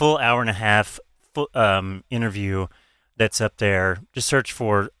there's a full hour and a half interview that's up there. Just search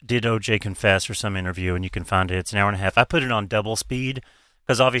for "Did OJ Confess" or some interview, and you can find it. It's an hour and a half. I put it on double speed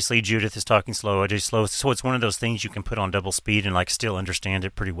because obviously Judith is talking slow, OJ's slow, so it's one of those things you can put on double speed and like still understand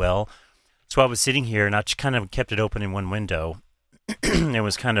it pretty well. So I was sitting here and I just kind of kept it open in one window. It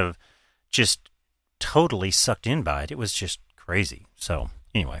was kind of just totally sucked in by it. It was just crazy. So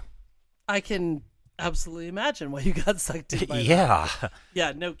anyway. I can absolutely imagine why you got sucked in by Yeah. that.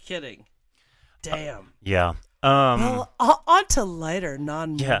 Yeah, no kidding. Damn. Yeah. Well, on to lighter,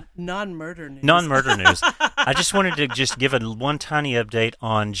 Yeah. non-murder news. Non-murder news. I just wanted to just give one tiny update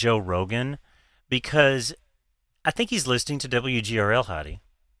on Joe Rogan because I think he's listening to WGRL, Heidi.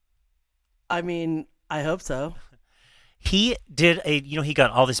 I mean, I hope so. He did he got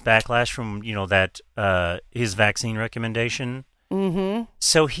all this backlash from, that his vaccine recommendation. Mm-hmm.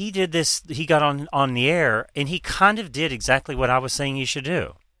 So he did this, he got on the air, and he kind of did exactly what I was saying he should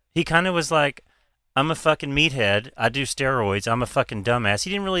do. He kind of was like, I'm a fucking meathead. I do steroids. I'm a fucking dumbass. He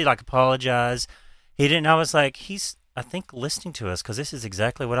didn't really apologize. He didn't. I was like, he's, I think, listening to us because this is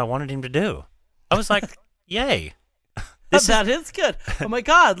exactly what I wanted him to do. I was like, yay. That is good. Oh my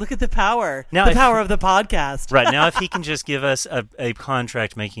God, look at the power. Now, the power of the podcast. Right. Now, if he can just give us a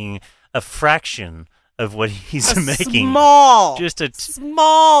contract making a fraction of what he's making.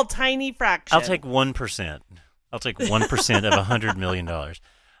 Small, tiny fraction. I'll take 1%. I'll take 1% of $100 million.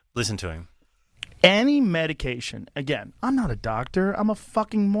 Listen to him. Any medication, again, I'm not a doctor. I'm a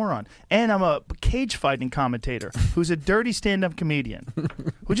fucking moron. And I'm a cage fighting commentator who's a dirty stand-up comedian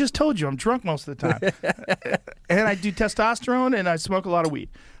who just told you I'm drunk most of the time. And I do testosterone and I smoke a lot of weed.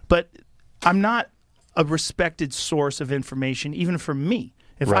 But I'm not a respected source of information, even for me.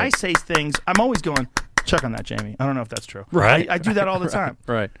 If I say things, I'm always going, check on that, Jamie. I don't know if that's true. Right. I do that all the time.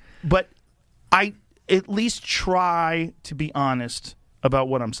 Right. But I at least try to be honest about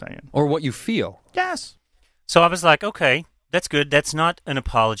what I'm saying. Or what you feel. Yes. So I was like, okay, that's good. That's not an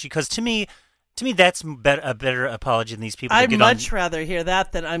apology. Because to me, that's a better apology than these people that I'd get much rather hear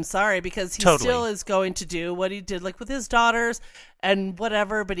that than I'm sorry, because he still is going to do what he did with his daughters and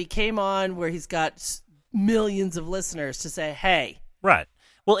whatever, but he came on where he's got millions of listeners to say, hey. Right.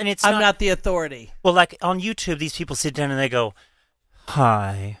 Well, and it's I'm not the authority. Well, on YouTube, these people sit down and they go,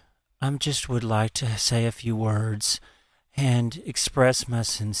 hi, just would like to say a few words and express my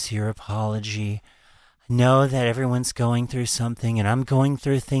sincere apology. I know that everyone's going through something, and I'm going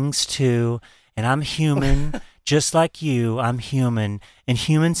through things too, and I'm human, just like you. I'm human, and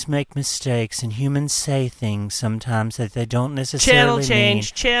humans make mistakes, and humans say things sometimes that they don't necessarily mean.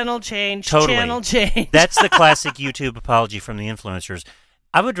 Channel change. Totally. That's the classic YouTube apology from the influencers.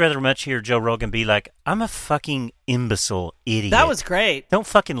 I would rather much hear Joe Rogan be like, I'm a fucking imbecile idiot. That was great. Don't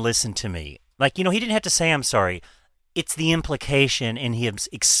fucking listen to me. He didn't have to say I'm sorry. It's the implication in him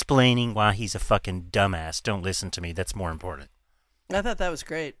explaining why he's a fucking dumbass. Don't listen to me. That's more important. I thought that was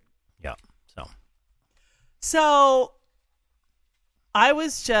great. Yeah. So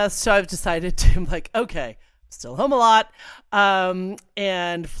I've decided to, okay, still home a lot,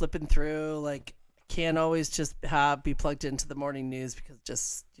 and flipping through, can't always just be plugged into the morning news because it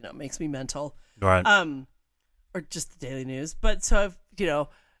just, makes me mental. Right. Or just the daily news. But so I've,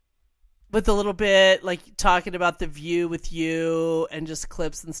 with a little bit, talking about The View with you and just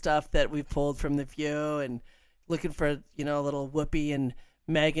clips and stuff that we've pulled from The View and looking for, a little Whoopi and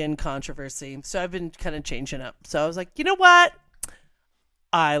Meghan controversy. So I've been kind of changing up. So I was like, you know what?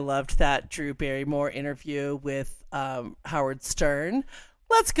 I loved that Drew Barrymore interview with Howard Stern.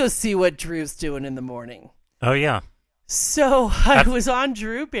 Let's go see what Drew's doing in the morning. Oh, yeah. So I was on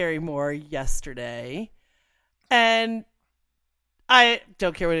Drew Barrymore yesterday, and I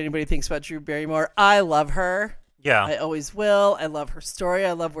don't care what anybody thinks about Drew Barrymore. I love her. Yeah. I always will. I love her story.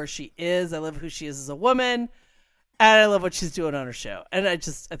 I love where she is. I love who she is as a woman. And I love what she's doing on her show. And I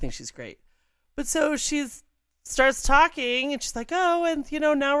think she's great. But so she starts talking, and she's like, oh, and,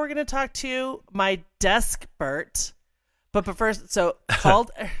 now we're going to talk to my deskbert. But first, so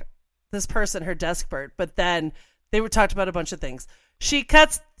called this person her deskbert. But then they were talked about a bunch of things. She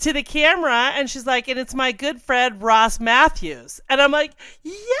cuts to the camera and she's like, and it's my good friend Ross Matthews. And I'm like,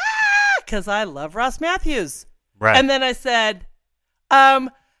 yeah, because I love Ross Matthews. Right. And then I said,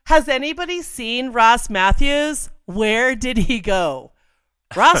 has anybody seen Ross Matthews? Where did he go?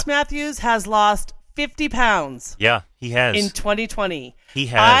 Ross Matthews has lost 50 pounds. Yeah, he has. In 2020. He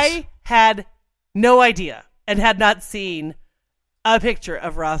has. I had no idea and had not seen a picture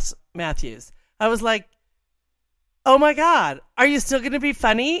of Ross Matthews. I was like, oh my God, are you still going to be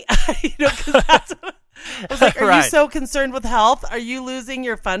funny? 'Cause that's what I was like, are you Right. so concerned with health? Are you losing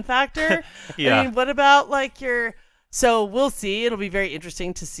your fun factor? Yeah. I mean, what about like your... So we'll see. It'll be very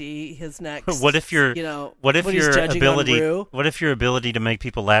interesting to see his next. What if your what if when he's your judging on ability Rue. what if your ability to make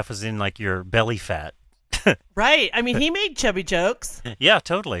people laugh was in like your belly fat? Right. I mean, he made chubby jokes. Yeah,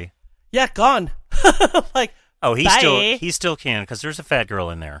 totally. Yeah, gone. Like, Oh, bye. he still can because there's a fat girl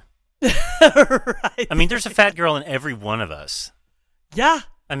in there. right. I mean, there's a fat girl in every one of us. Yeah.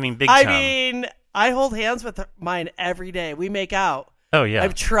 I mean, big I time. mean, I hold hands with mine every day. We make out. Oh yeah.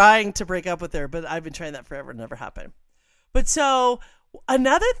 I'm trying to break up with her, but I've been trying that forever. Never happened. But so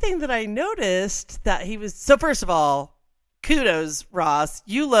another thing that I noticed that he was, so first of all, kudos, Ross.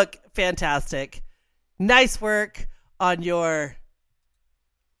 You look fantastic. Nice work on your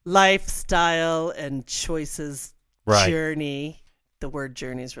lifestyle and choices Right. journey. The word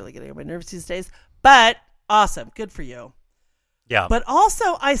journey is really getting on my nerves these days, but awesome. Good for you. Yeah. But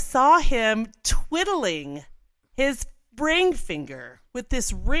also, I saw him twiddling his ring finger with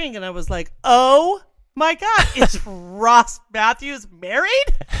this ring, and I was like, oh my God, is Ross Matthews married?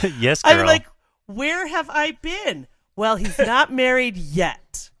 Yes, girl. I'm like, where have I been? Well, he's not married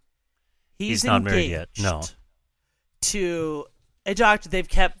yet. He's not married yet, no. engaged To a doctor. They've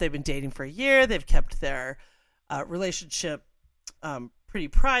been dating for a year. They've kept their relationship pretty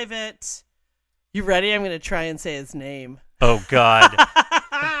private. You ready? I'm going to try and say his name. Oh God.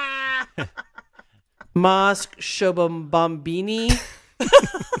 Mosk Shobombini.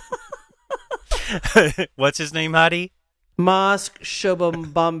 What's his name, Hottie? Mosk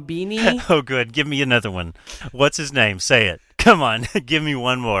Shobombini. Oh, good. Give me another one. What's his name? Say it. Come on. Give me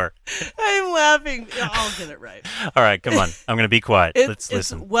one more. I'm laughing. I'll get it right. All right, come on. I'm going to be quiet. Let's It's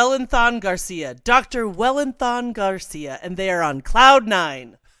listen. Wellington Garcia, Dr. Wellington Garcia, and they are on cloud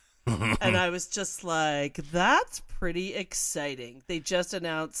nine. And I was just like, that's pretty exciting. They just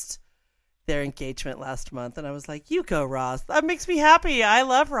announced their engagement last month, and I was like, you go, Ross. That makes me happy. I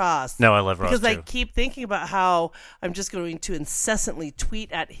love Ross. No, I love Ross, because I too. keep thinking about how I'm just going to incessantly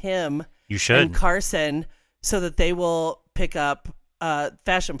tweet at him You should. and Carson so that they will pick up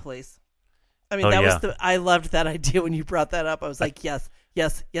Fashion Police. I mean, Oh, that yeah. was I loved that idea when you brought that up. I was like, yes,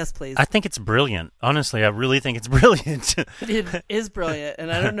 please. I think it's brilliant. Honestly, I really think it's brilliant. It is brilliant,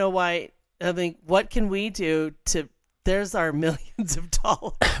 and I don't know why. I mean, what can we do to? There's our millions of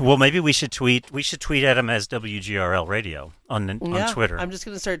dollars. Well, maybe we should tweet. We should tweet at him as WGRL Radio on Yeah, Twitter. I'm just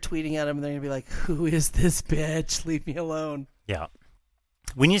gonna start tweeting at him, and they're gonna be like, "Who is this bitch? Leave me alone." Yeah.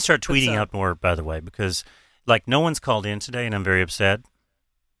 We need to start tweeting What's up? out more, by the way, because like no one's called in today, and I'm very upset.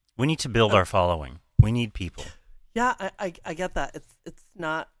 We need to build our following. We need people. Yeah, I get that. It's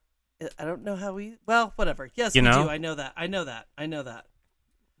not. I don't know how we. Well, whatever. Yes, You we know? do. I know that.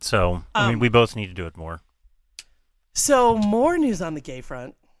 So I mean, we both need to do it more. So more news on the gay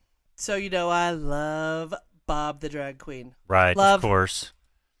front. So I love Bob the drag queen. Right, Love. of course.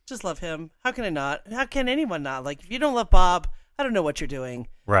 Just love him. How can I not? How can anyone not? Like, if you don't love Bob, I don't know what you're doing.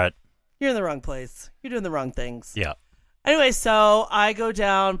 Right. You're in the wrong place. You're doing the wrong things. Yeah. Anyway, so I go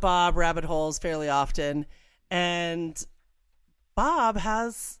down Bob rabbit holes fairly often, and Bob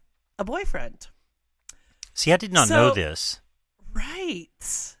has a boyfriend. See, I did not know this.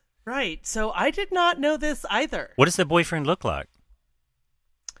 Right. So I did not know this either. What does the boyfriend look like?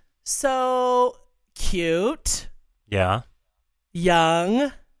 So cute, Yeah.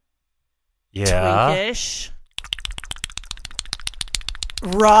 young, Yeah. twinkish.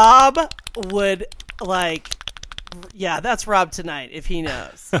 Rob would that's Rob tonight if he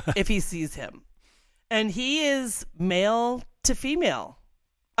knows, if he sees him. And he is male to female.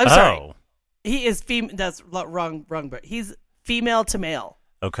 I'm sorry. Oh, He is female. That's wrong, but he's female to male.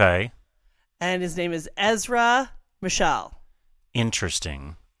 okay. And his name is Ezra Michelle.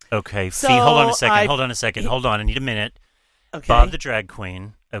 Interesting. Okay. So Hold on a second. I- Hold on. I need a minute. Okay. Bob the drag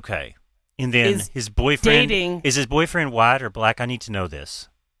queen. Okay. And then Is his boyfriend. dating- Is his boyfriend white or black? I need to know this.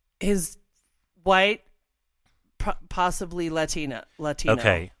 His white, possibly Latino. Okay.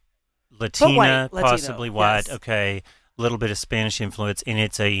 white, Latina, Latino, possibly white. yes. Okay. A little bit of Spanish influence. And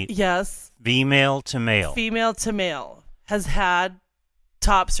it's a Yes. female to male. Female to male. Has had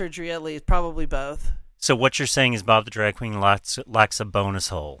top surgery at least, probably both. So what you're saying is Bob the drag queen lacks a bonus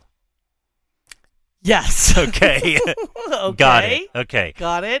hole. Yes. Okay. Okay. Got it. Okay.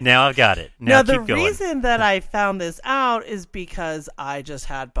 Got it. Now I've got it. Now, Now the keep going. reason that I found this out is because I just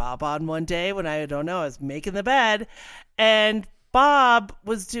had Bob on one day when I was making the bed, and Bob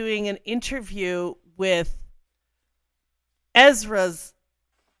was doing an interview with Ezra's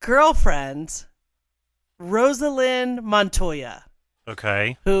girlfriend, Rosalind Montoya,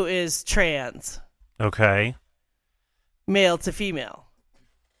 Okay. who is trans, Okay. male to female.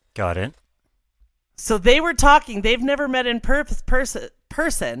 Got it. So they were talking. They've never met in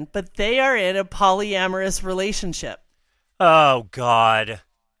person, but they are in a polyamorous relationship. Oh God.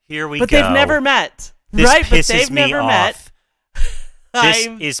 Here we But go. they've never met. This right? But pisses they've me never off. met. This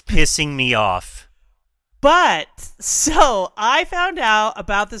I'm- is pissing me off. But so I found out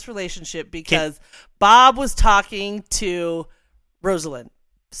about this relationship because Bob was talking to Rosalind.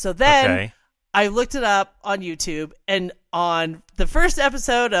 So then Okay. I looked it up on YouTube, and on the first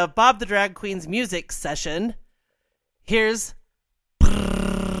episode of Bob the Drag Queen's music session, here's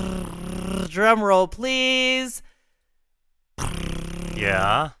drum roll, please.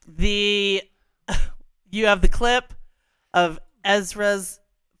 Yeah. You have the clip of Ezra's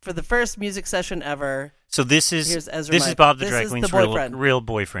for the first music session ever. So this Here's is Ezra this is Mike. Bob the This Drag is Queen's the boyfriend. real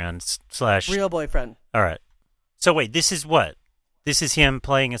boyfriend slash. Real boyfriend. All right. So wait, this is what? This is him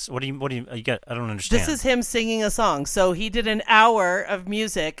playing us. What do you got? I don't understand. This is him singing a song. So he did an hour of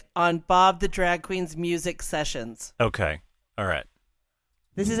music on Bob the Drag Queen's music sessions. Okay. All right.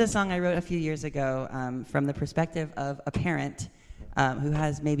 This is a song I wrote a few years ago from the perspective of a parent who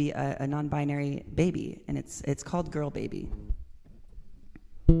has maybe a non-binary baby, and it's called Girl Baby.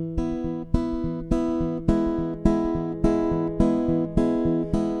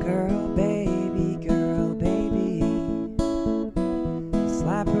 Girl baby,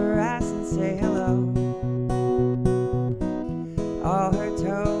 slap her ass and say hello. All her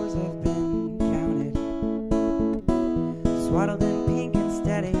toes have been counted, swaddled in pink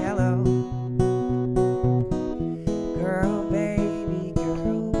instead of yellow. Girl baby,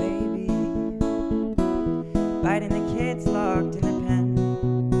 biting the kids locked in a pen.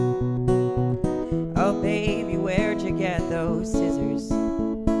 Oh baby, where'd you get those scissors?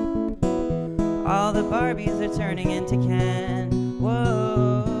 All the Barbies are turning into Ken.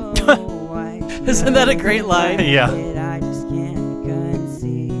 Whoa, Isn't that a great line? Yeah. I just can't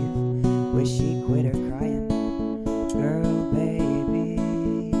conceive. Wish she quit her crying. Girl, baby,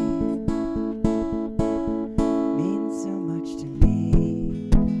 means so much to me.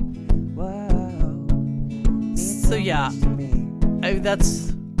 Whoa. means So yeah, much to me.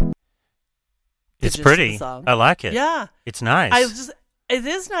 that's It's gist of pretty. the song. I like it. yeah. It's nice. It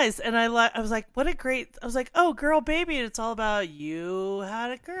is nice, and I was like, what a great. I was like, oh, Girl Baby, and it's all about you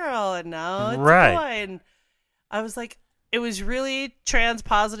had a girl, and now it's Right. a boy, and I was like, it was really trans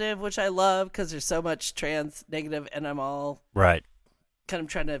positive, which I love because there's so much trans negative, and I'm all right. kind of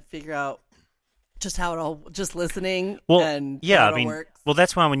trying to figure out just how it all, just listening, Well, and yeah. how it I all mean, works. well,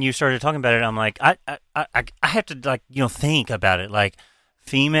 that's why when you started talking about it, I'm like, I have to like think about it, like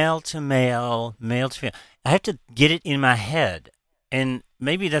female to male, male to female. I have to get it in my head. And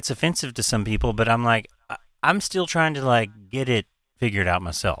maybe that's offensive to some people, but I'm like, I'm still trying to like get it figured out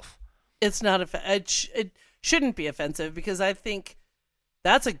myself. It's not it shouldn't be offensive because I think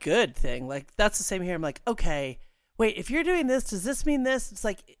that's a good thing. Like that's the same here. I'm like, okay, wait, if you're doing this, does this mean this? It's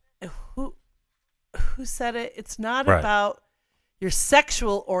like, who said it? It's not Right. about your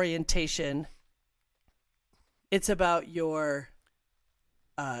sexual orientation. It's about your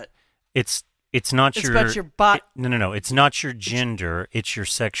It's not it's your about your body. No. It's not your gender. It's your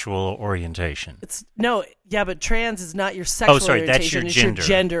sexual orientation. But trans is not your sexual sorry, that's orientation. your it's gender. your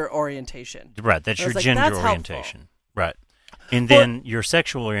gender orientation. Right. That's I your was like, gender that's helpful. orientation. Right. And Well- then your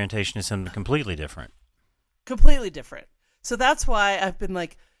sexual orientation is something completely different. Completely different. So that's why I've been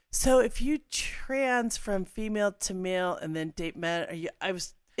like, so if you trans from female to male and then date men,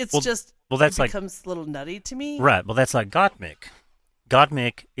 it's Well, just that's it like- becomes a little nutty to me. Right. Well, that's like Gottmik.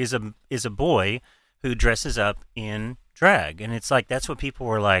 Gottmik is a boy who dresses up in drag, and it's like that's what people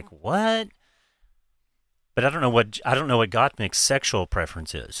were like, what? But I don't know what Gottmik's sexual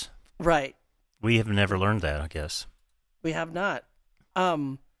preference is. Right. We have never learned that, I guess. We have not.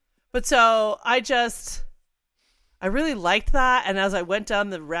 But so I really liked that, and as I went down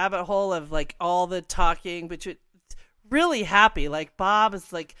the rabbit hole of like all the talking between, really happy. Like Bob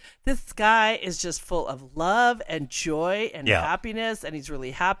is like, this guy is just full of love and joy and Yeah. happiness, and he's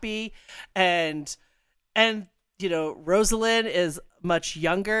really happy, and Rosalind is much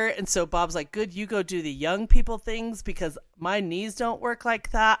younger, and so Bob's like, good, you go do the young people things because my knees don't work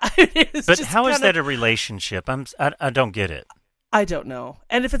like that. But how is that a relationship? I don't get it. I don't know.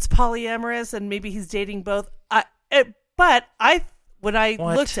 And if it's polyamorous and maybe he's dating both, when I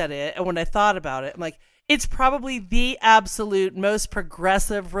What? looked at it and when I thought about it, I'm like, it's probably the absolute most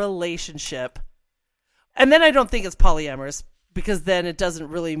progressive relationship. And then I don't think it's polyamorous because then it doesn't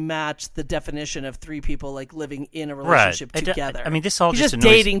really match the definition of three people like living in a relationship together. I mean, this all He's just just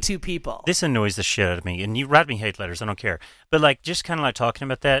annoys, dating two people. This annoys the shit out of me. And you write me hate letters, I don't care. But like, just kind of like talking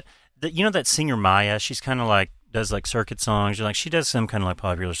about that. You know that singer Maya? She's kind of like does like circuit songs. Or like she does some kind of like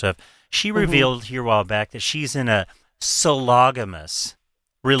popular stuff. She revealed here a while back that she's in a sologamous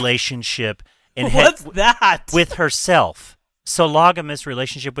relationship and What's that? with herself. Sologamous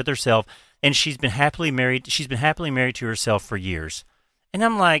relationship with herself, and she's been happily married to herself for years. And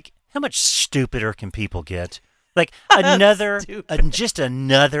I'm like, how much stupider can people get? Like just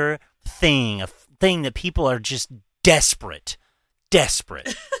another thing, a thing that people are just desperate.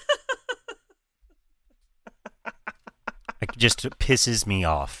 Like, just pisses me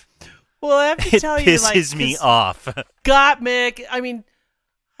off. Well, I have to tell you, like, pisses me off. Gottmik, I mean,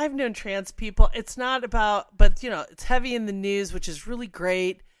 I've known trans people. It's not about, but, it's heavy in the news, which is really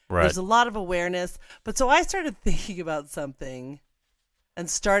great. Right. There's a lot of awareness. But so I started thinking about something and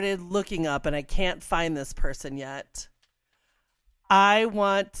started looking up, and I can't find this person yet. I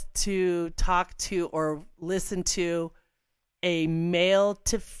want to talk to or listen to a male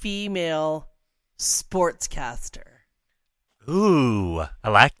to female sportscaster. Ooh, I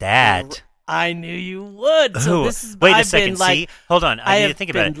like that. I knew you would. So Ooh, this is wait a I've second. been, like, See, hold on. I need to have think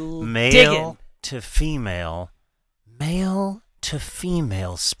about it. been Male digging. to female So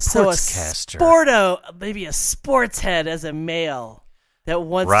a sportscaster. maybe a sports head as a male that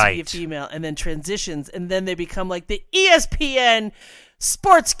wants to be a female, and then transitions, and then they become like the ESPN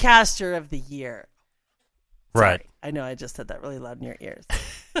Sportscaster of the Year. Sorry. Right. I know I just said that really loud in your ears.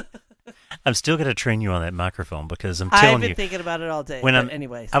 I'm still going to train you on that microphone because I'm I've telling been you. thinking about it all day. When But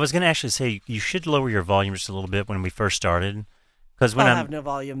anyways, I was going to actually say you should lower your volume just a little bit when we first started, because when I'll I'm have no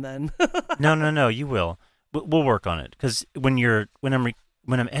volume then. no, you will. We'll work on it because when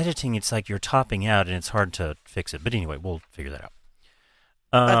I'm editing, it's like you're topping out and it's hard to fix it. But anyway, we'll figure that out.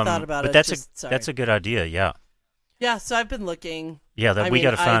 I thought about but it. That's a good idea. Yeah. Yeah. So I've been looking. Yeah, we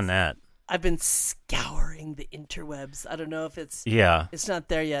got to find that. I've been scouring the interwebs. I don't know if it's It's not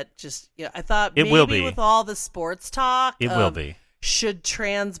there yet. Just I thought it maybe will be with all the sports talk, It will be. Should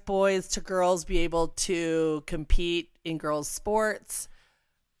trans boys to girls be able to compete in girls' sports?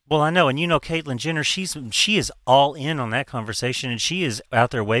 Well, I know, and Caitlyn Jenner, she is all in on that conversation, and she is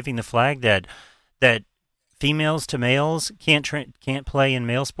out there waving the flag that females to males can't play in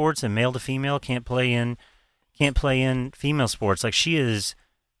male sports, and male to female can't play in female sports. Like, she is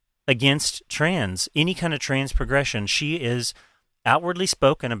against any kind of trans progression. She is outwardly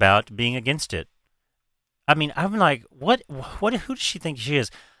spoken about being against it. I mean, I'm like, who does she think she is?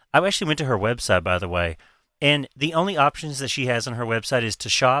 I actually went to her website, by the way, and the only options that she has on her website is to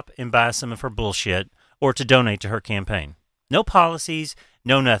shop and buy some of her bullshit or to donate to her campaign. No policies,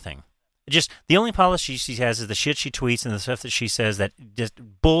 no nothing. Just the only policy she has is the shit she tweets and the stuff that she says, that just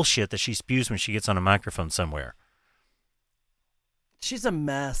bullshit that she spews when she gets on a microphone somewhere. She's a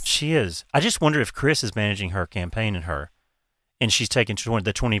mess. She is. I just wonder if Chris is managing her campaign and she's taking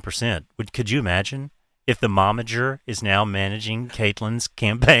the 20%. Could you imagine if the momager is now managing Caitlyn's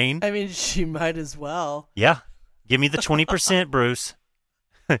campaign? I mean, she might as well. Yeah. Give me the 20%, Bruce.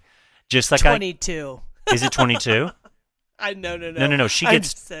 Just like 22. Is it 22? No. She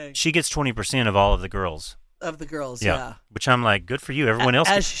gets 20% of all of the girls. Of the girls, yeah. Which I'm like, good for you. Everyone else,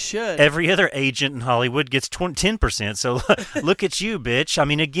 as she should. Every other agent in Hollywood gets 10%. So look at you, bitch. I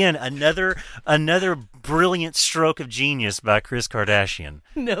mean, again, another brilliant stroke of genius by Kris Kardashian.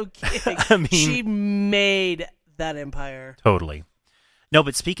 No kidding. I mean, she made that empire. Totally. No,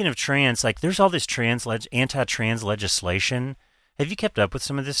 but speaking of trans, like, there's all this anti-trans legislation. Have you kept up with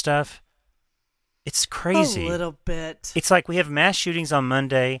some of this stuff? It's crazy. A little bit. It's like we have mass shootings on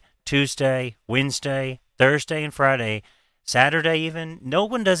Monday, Tuesday, Wednesday, Thursday, and Friday, Saturday even. No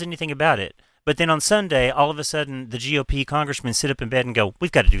one does anything about it. But then on Sunday, all of a sudden, the GOP congressmen sit up in bed and go,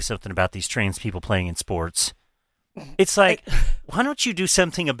 we've got to do something about these trans people playing in sports. It's like, why don't you do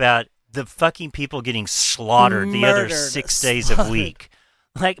something about the fucking people getting slaughtered the other 6 days a week?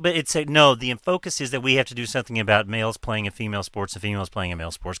 Like, but it's no. The focus is that we have to do something about males playing in female sports and females playing in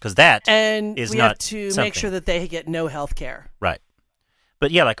male sports, because that and is we not have to something. Make sure that they get no health care. Right.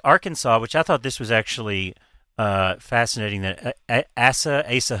 But yeah, like Arkansas, which I thought this was actually fascinating. That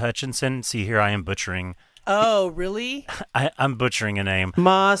Asa Hutchinson. See, here I am butchering. Oh, really? I'm butchering a name.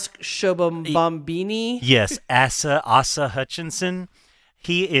 Mosk Shobombini. Yes, Asa Hutchinson.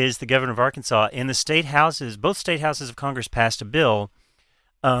 He is the governor of Arkansas, and both state houses of Congress passed a bill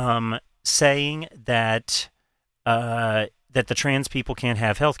saying that the trans people can't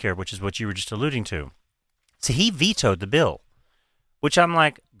have health care, which is what you were just alluding to. So he vetoed the bill, which I'm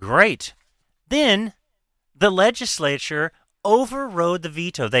like, great. Then the legislature overrode the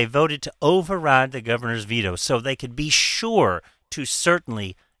veto. They voted to override the governor's veto so they could be sure to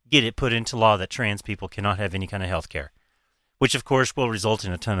certainly get it put into law that trans people cannot have any kind of health care, which, of course, will result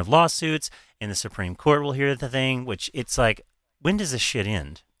in a ton of lawsuits, and the Supreme Court will hear the thing, which it's like, when does this shit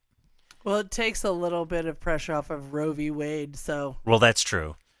end? Well, it takes a little bit of pressure off of Roe v. Wade, so... Well, that's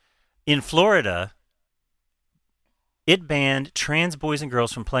true. In Florida, it banned trans boys and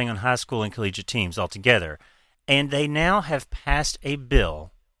girls from playing on high school and collegiate teams altogether, and they now have passed a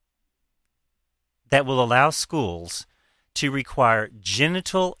bill that will allow schools to require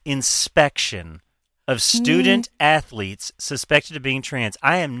genital inspection of student athletes suspected of being trans.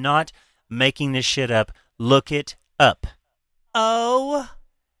 I am not making this shit up. Look it up. Oh,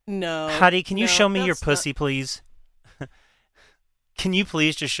 no. Heidi, can you No, show me your that's pussy, please? Can you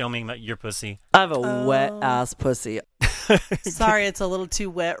please just show me your pussy? I have a wet ass pussy. Sorry, it's a little too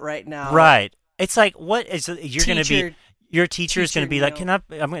wet right now. Right. It's like, what is you're going to be? Teacher- Your teacher is going to be like, Neil.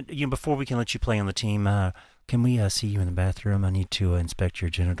 I'm going to, before we can let you play on the team, can we see you in the bathroom? I need to inspect your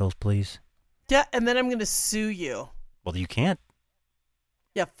genitals, please. Yeah, and then I'm going to sue you. Well, you can't.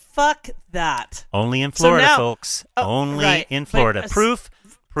 Yeah, fuck that. Only in So Florida, now- folks. Oh, Only right. in But, Florida.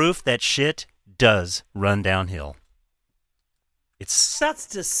 Proof that shit does run downhill. That's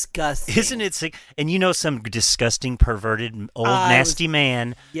disgusting. Isn't it sick? And you know, some disgusting, perverted, old, nasty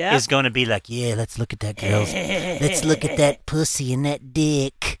man Yep. is going to be like, yeah, let's look at that girl's. Let's look at that pussy and that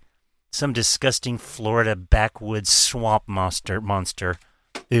dick. Some disgusting Florida backwoods swamp monster.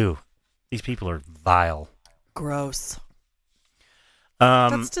 Ew. These people are vile. Gross.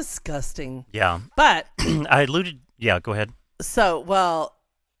 Um, That's disgusting. yeah. But, I alluded. Yeah, go ahead. so, well,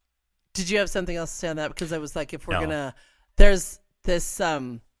 did you have something else to say on that? Because I was like, if we're No. going to, there's this,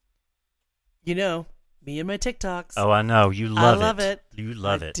 you know, me and my TikToks. Oh, I know. You love it. I love it. You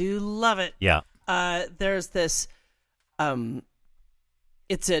love I it. do love it. Yeah. There's this,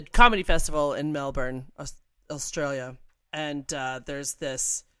 it's a comedy festival in Melbourne, Australia, and there's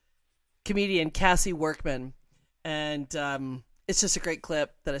this comedian, Cassie Workman, and it's just a great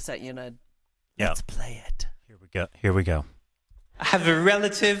clip that I sent you, and let's play it. Here we go. I have a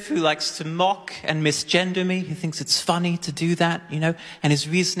relative who likes to mock and misgender me. He thinks it's funny to do that, you know, and his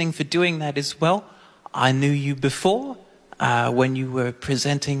reasoning for doing that is, well, I knew you before when you were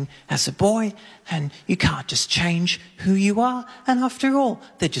presenting as a boy, and you can't just change who you are. And after all,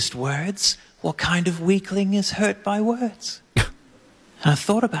 they're just words. What kind of weakling is hurt by words? And I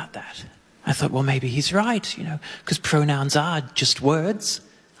thought about that. I thought, well, maybe he's right, you know, because pronouns are just words,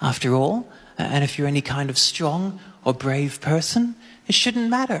 after all. And if you're any kind of strong or brave person, it shouldn't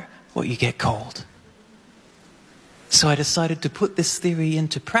matter what you get called. So I decided to put this theory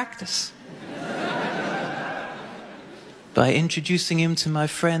into practice by introducing him to my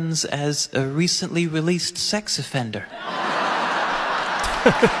friends as a recently released sex offender.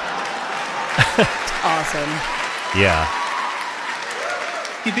 Awesome. Yeah.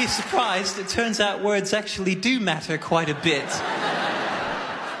 You'd be surprised, it turns out words actually do matter quite a bit.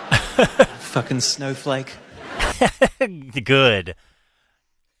 Fucking snowflake. Good.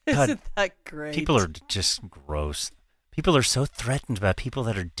 God, Isn't that great? people are just gross. People are so threatened by people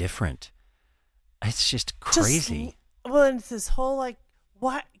that are different. It's just crazy. Well, and it's this whole like,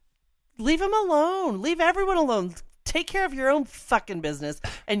 what? Leave them alone. Leave everyone alone. Take care of your own fucking business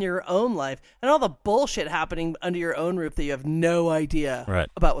and your own life and all the bullshit happening under your own roof that you have no idea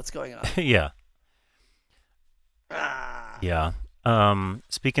about what's going on. Yeah. Yeah.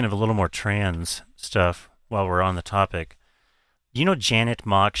 Speaking of a little more trans stuff, while we're on the topic, you know Janet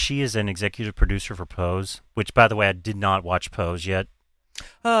Mock? She is an executive producer for Pose, which, by the way, I did not watch Pose yet.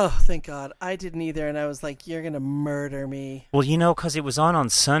 Oh, thank God. I didn't either, and I was like, you're going to murder me. Well, you know, because it was on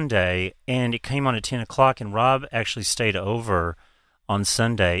Sunday, and it came on at 10 o'clock, and Rob actually stayed over on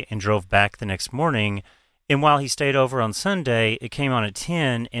Sunday and drove back the next morning. And while he stayed over on Sunday, it came on at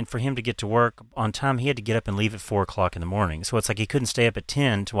 10, and for him to get to work on time, he had to get up and leave at 4 o'clock in the morning. So it's like he couldn't stay up at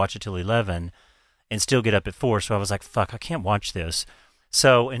 10 to watch it till 11 and still get up at 4. So I was like, fuck, I can't watch this.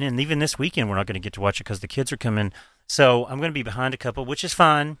 So, and then even this weekend, we're not going to get to watch it because the kids are coming. So I'm going to be behind a couple, which is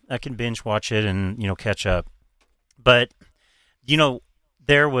fine. I can binge watch it and, you know, catch up. But, you know,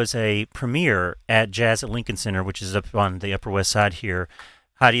 there was a premiere at Jazz at Lincoln Center, which is up on the Upper West Side here.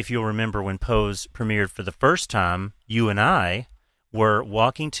 Heidi, if you'll remember when Pose premiered for the first time, you and I were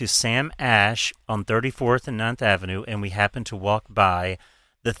walking to Sam Ash on 34th and 9th Avenue, and we happened to walk by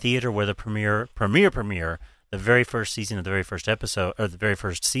the theater where the premiere, the very first season of the very first episode, or the very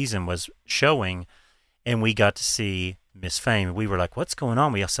first season was showing, and we got to see Miss Fame. We were like, what's going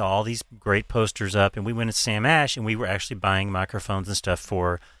on? We saw all these great posters up, and we went to Sam Ash, and we were actually buying microphones and stuff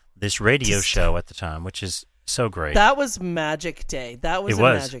for this radio show at the time, which is So great. That was magic day. That was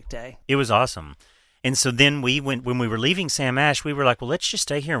magic day. It was awesome. And so then we went, when we were leaving Sam Ash, we were like, well, let's just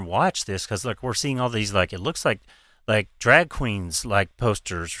stay here and watch this because, like, we're seeing all these, like, it looks like drag queens, like,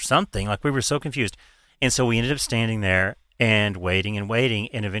 posters or something. Like, we were so confused. And so we ended up standing there and waiting,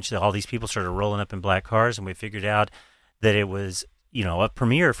 and eventually all these people started rolling up in black cars, and we figured out that it was, you know, a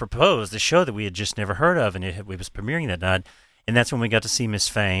premiere for Pose, the show that we had just never heard of, and it was premiering that night. And that's when we got to see Miss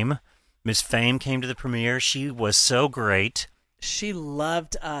Fame. Miss Fame came to the premiere. She was so great. She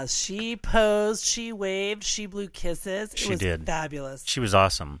loved us. She posed, she waved, she blew kisses. It was fabulous. She was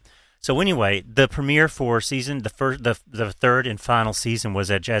awesome. So anyway, the premiere for the third and final season was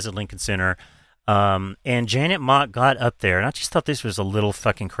at Jazz at Lincoln Center. And Janet Mock got up there, and I just thought this was a little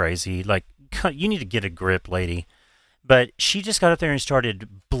fucking crazy. Like, you need to get a grip, lady. But she just got up there and started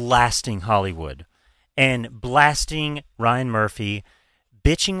blasting Hollywood and blasting Ryan Murphy,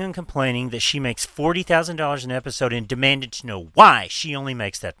 bitching and complaining that she makes $40,000 an episode and demanded to know why she only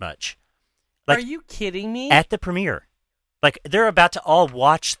makes that much. Like, are you kidding me? At the premiere. Like, they're about to all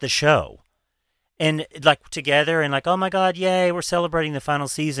watch the show. And, like, together and like, oh, my God, yay, we're celebrating the final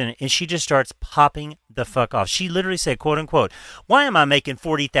season. And she just starts popping the fuck off. She literally said, quote, unquote, why am I making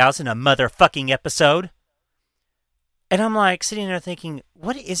 $40,000 a motherfucking episode? And I'm like sitting there thinking,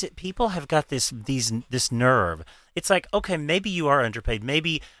 what is it? People have got this nerve. It's like, okay, maybe you are underpaid.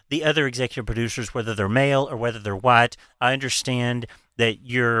 Maybe the other executive producers, whether they're male or whether they're white, I understand that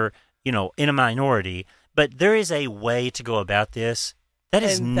you're, you know, in a minority. But there is a way to go about this.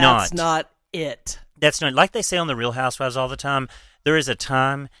 That's not it. That's not, like they say on The Real Housewives all the time, there is a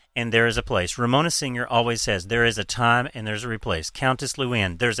time and there is a place. Ramona Singer always says, there is a time and there's a place. Countess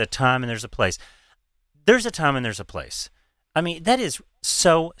Luann, there's a time and there's a place. There's a time and there's a place. I mean, that is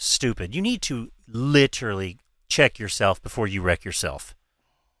so stupid. You need to literally check yourself before you wreck yourself.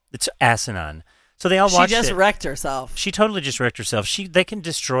 It's asinine. So they all watched it. She just wrecked herself. She totally just wrecked herself. They can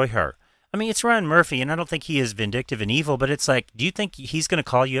destroy her. I mean, it's Ryan Murphy, and I don't think he is vindictive and evil, but it's like, do you think he's going to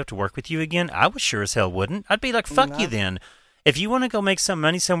call you up to work with you again? I was sure as hell wouldn't. I'd be like, fuck you then. If you want to go make some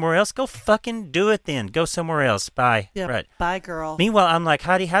money somewhere else, go fucking do it then. Go somewhere else. Bye. Yeah, right. Bye, girl. Meanwhile, I'm like,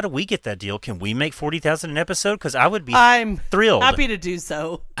 Heidi, how do we get that deal? Can we make $40,000 an episode? Because I would be thrilled. Happy to do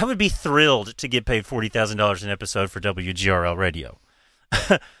so. I would be thrilled to get paid $40,000 an episode for WGRL radio.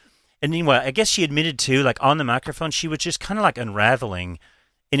 And anyway, I guess she admitted too, like on the microphone, she was just kind of like unraveling,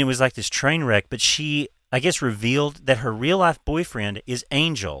 and it was like this train wreck. But she, I guess, revealed that her real life boyfriend is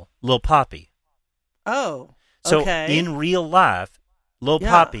Angel, Lil Poppy. Oh. So okay. in real life, Lil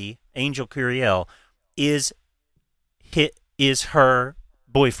Poppy, Angel Curiel, is her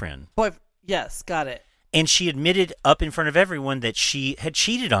boyfriend. Yes, got it. And she admitted up in front of everyone that she had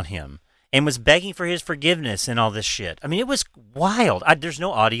cheated on him and was begging for his forgiveness and all this shit. I mean, it was wild. There's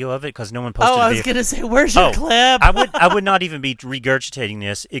no audio of it because no one posted it. Oh, I was going to say, where's your clip? I would not even be regurgitating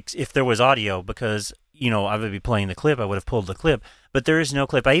this if there was audio because, you know, I would be playing the clip. I would have pulled the clip. But there is no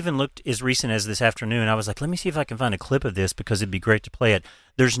clip. I even looked as recent as this afternoon. I was like, let me see if I can find a clip of this because it'd be great to play it.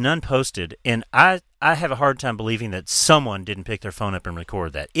 There's none posted. And I have a hard time believing that someone didn't pick their phone up and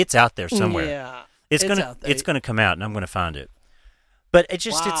record that. It's out there somewhere. Yeah. It's gonna come out, and I'm going to find it. But it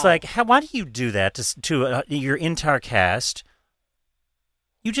just it's like, why do you do that to your entire cast?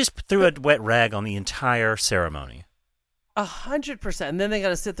 You just threw a wet rag on the entire ceremony. 100%. And then they got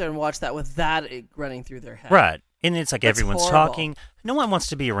to sit there and watch that with that running through their head. Right. And it's like everyone's horrible. talking. No one wants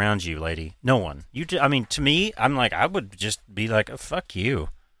to be around you, lady. No one. I mean, to me, I'm like, I would just be like, oh, fuck you.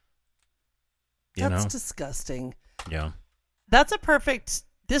 That's disgusting. Yeah.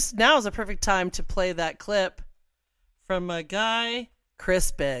 This now is a perfect time to play that clip from my guy,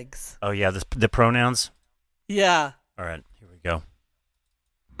 Chris Biggs. Oh, yeah, the pronouns? Yeah. All right, here we go.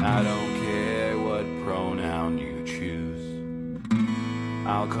 I don't care what pronoun you choose.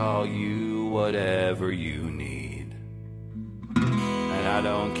 I'll call you whatever you need. And I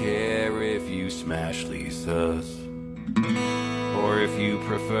don't care if you smash Lisa's or if you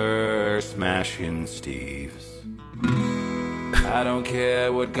prefer smashing Steve's. I don't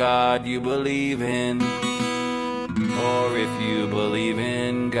care what God you believe in or if you believe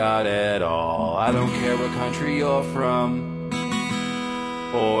in God at all. I don't care what country you're from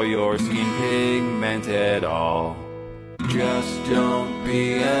or your skin pigment at all. Just don't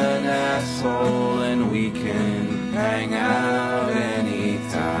be an asshole and we can hang out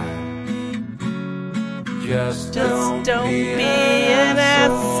anytime. Just don't be an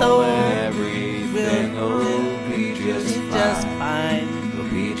asshole and everything will be just fine. It'll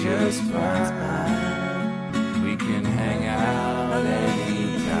be just fine. We can hang out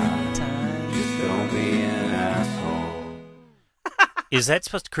anytime. Just don't be an asshole. Is that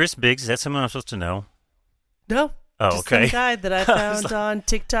supposed to Chris Biggs? Is that someone I'm supposed to know? No. Oh, just okay. some guide that I found on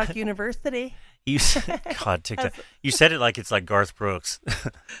TikTok University. God, TikTok. You said it like it's like Garth Brooks.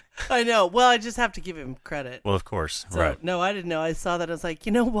 I know. Well, I just have to give him credit. Well, of course. So, right. No, I didn't know. I saw that. I was like,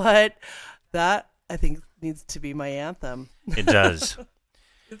 you know what? That, I think, needs to be my anthem. It does.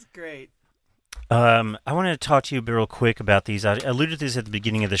 It's great. I wanted to talk to you real quick about these. I alluded to this at the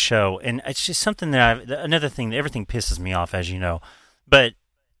beginning of the show, and it's just something that another thing that everything pisses me off, as you know. But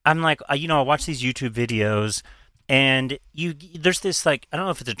I'm like, I watch these YouTube videos, and there's this, like, I don't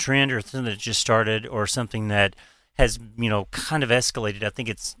know if it's a trend or something that just started or something that has, kind of escalated. I think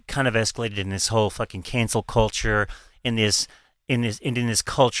it's kind of escalated in this whole fucking cancel culture, in this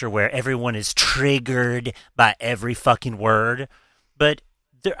culture where everyone is triggered by every fucking word. But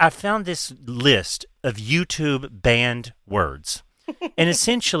I found this list of YouTube banned words. And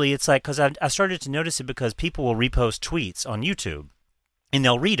essentially, it's like, because I started to notice it because people will repost tweets on YouTube, and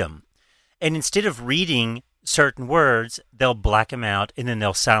they'll read them. And instead of reading certain words, they'll black them out, and then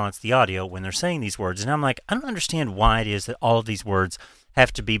they'll silence the audio when they're saying these words. And I'm like, I don't understand why it is that all of these words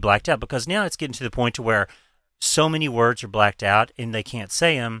have to be blacked out, because now it's getting to the point to where so many words are blacked out, and they can't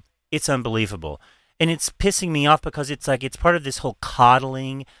say them. It's unbelievable. And it's pissing me off because it's like it's part of this whole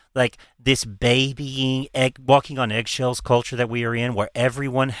coddling, like this babying, walking on eggshells culture that we are in, where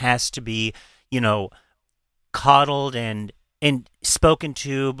everyone has to be, coddled and spoken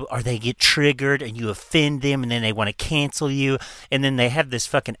to, or they get triggered and you offend them, and then they want to cancel you, and then they have this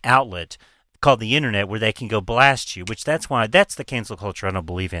fucking outlet called the internet where they can go blast you, which that's the cancel culture I don't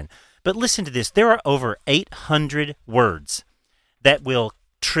believe in. But listen to this. There are over 800 words that will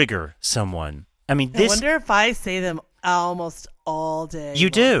trigger someone. I mean, I wonder if I say them almost all day. You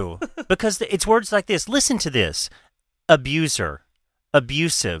do, because it's words like this. Listen to this. Abuser,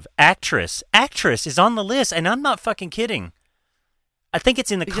 abusive, actress. Actress is on the list, and I'm not fucking kidding. I think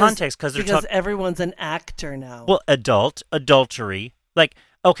it's in the context because everyone's an actor now. Well, adultery. Like,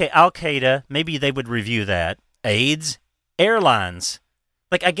 okay, Al-Qaeda, maybe they would review that. AIDS, airlines.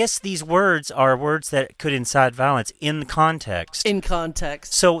 Like, I guess these words are words that could incite violence in context. In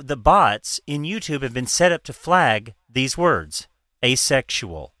context. So the bots in YouTube have been set up to flag these words.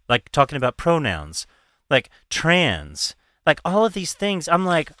 Asexual, like talking about pronouns, like trans, like all of these things. I'm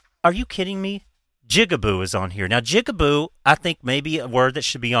like, are you kidding me? Jigaboo is on here. Now, jigaboo, I think maybe a word that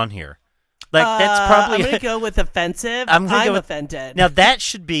should be on here. Like, that's probably... I'm going to go with offensive. I'm offended. Now, that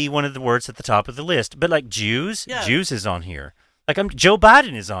should be one of the words at the top of the list. But, like, Jews, yeah. Jews is on here. Like, Joe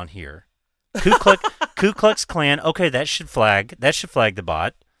Biden is on here. Ku Klux Klan, okay, that should flag the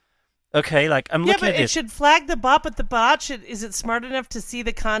bot. Okay, like, I'm looking at this. Yeah, but it should flag the bot, but the bot is it smart enough to see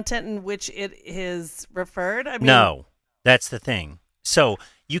the content in which it is referred? I mean, no, that's the thing. So,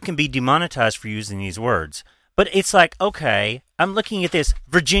 you can be demonetized for using these words. But it's like, okay, I'm looking at this,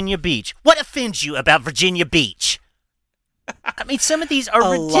 Virginia Beach. What offends you about Virginia Beach? I mean, some of these are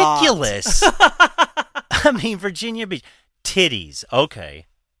ridiculous. I mean, Virginia Beach. Titties. Okay.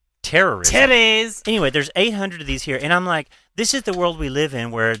 Terrorism. Titties. Anyway, there's 800 of these here. And I'm like, this is the world we live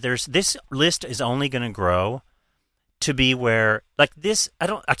in where this list is only going to grow to be where, like this, I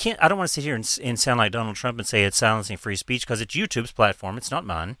don't want to sit here and sound like Donald Trump and say it's silencing free speech because it's YouTube's platform. It's not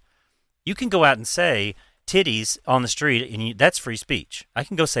mine. You can go out and say titties on the street, and that's free speech. I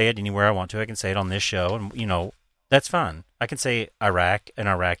can go say it anywhere I want to. I can say it on this show, and, that's fine. I can say Iraq, an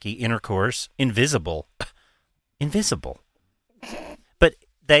Iraqi, intercourse, invisible. Invisible. But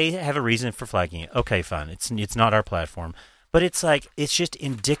they have a reason for flagging it. Okay, fine. It's not our platform. But it's like, it's just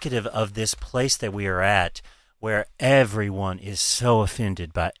indicative of this place that we are at where everyone is so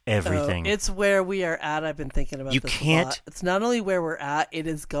offended by everything. It's where we are at. I've been thinking about this a lot. It's not only where we're at, it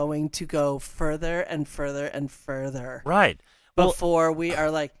is going to go further and further and further. Right. Before we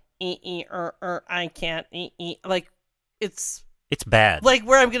are like, I can't, like, it's bad. Like,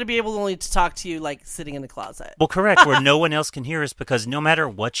 where I'm going to be able only to talk to you, like, sitting in the closet. Well, correct, where no one else can hear us because no matter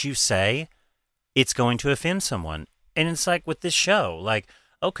what you say, it's going to offend someone. And it's like with this show, like,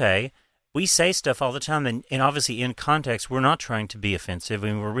 okay, we say stuff all the time, and obviously in context, we're not trying to be offensive. I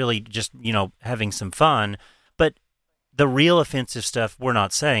mean, we're really just, having some fun. But the real offensive stuff we're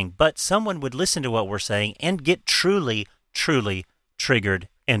not saying. But someone would listen to what we're saying and get truly, truly triggered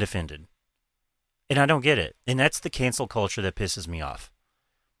and offended. And I don't get it. And that's the cancel culture that pisses me off.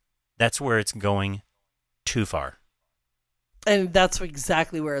 That's where it's going too far. And that's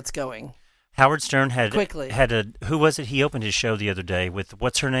exactly where it's going. Howard Stern had quickly. Who was it? He opened his show the other day with,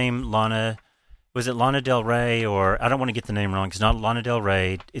 what's her name? Was it Lana Del Rey? Or I don't want to get the name wrong. It's not Lana Del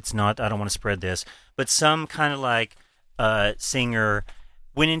Rey. It's not, I don't want to spread this. But some kind of like singer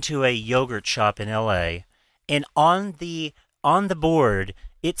went into a yogurt shop in L.A. and on the board,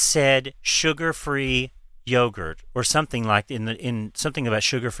 it said sugar-free yogurt or something like in something about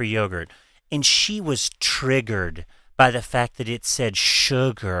sugar-free yogurt, and she was triggered by the fact that it said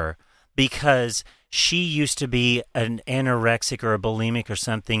sugar because she used to be an anorexic or a bulimic or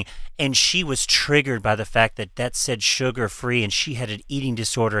something, and she was triggered by the fact that that said sugar-free, and she had an eating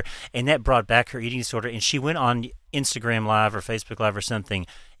disorder, and that brought back her eating disorder, and she went on Instagram Live or Facebook Live or something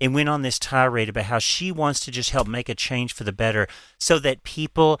and went on this tirade about how she wants to just help make a change for the better so that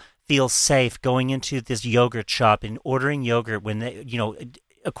people feel safe going into this yogurt shop and ordering yogurt when they,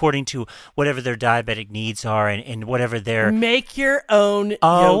 according to whatever their diabetic needs are and whatever their... Make your own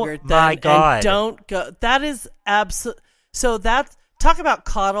yogurt then. Oh, my God. And don't go... That is absolute... So that's... Talk about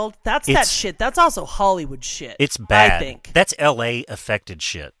coddled. That's that shit. That's also Hollywood shit. It's bad. I think. That's LA affected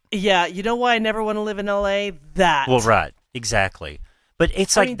shit. Yeah, you know why I never want to live in LA? That. Well, right. Exactly. But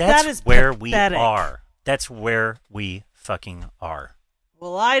it's I mean, that's that is where pathetic. we are. That's where we fucking are.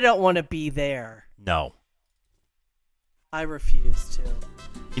 Well, I don't want to be there. No. I refuse to.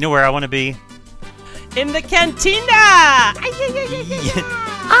 You know where I want to be? In the cantina!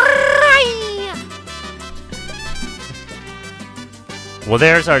 Well,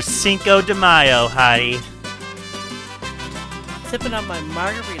 there's our Cinco de Mayo, Heidi. Sipping on my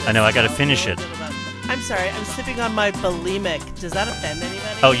margarita. I know, I gotta finish it. I'm sorry, I'm sipping on my bulimic. Does that offend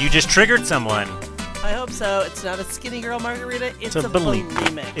anybody? Oh, you just triggered someone. I hope so. It's not a skinny girl margarita. It's a bulimic.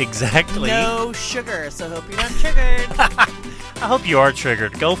 bulimic. Exactly. No sugar, so hope you're not triggered. I hope you are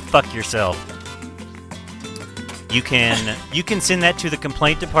triggered. Go fuck yourself. You can send that to the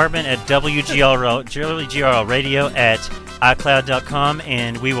complaint department at WGRL Radio at iCloud.com,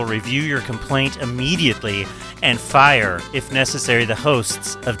 and we will review your complaint immediately and fire, if necessary, the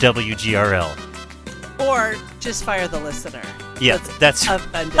hosts of WGRL. Or just fire the listener. Yeah, that's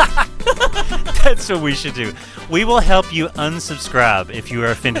offended. That's what we should do. We will help you unsubscribe if you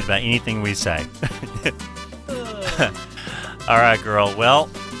are offended by anything we say. All right, girl. Well,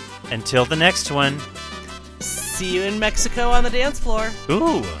 until the next one. See you in Mexico on the dance floor.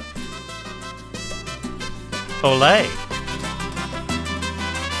 Ooh. Olé.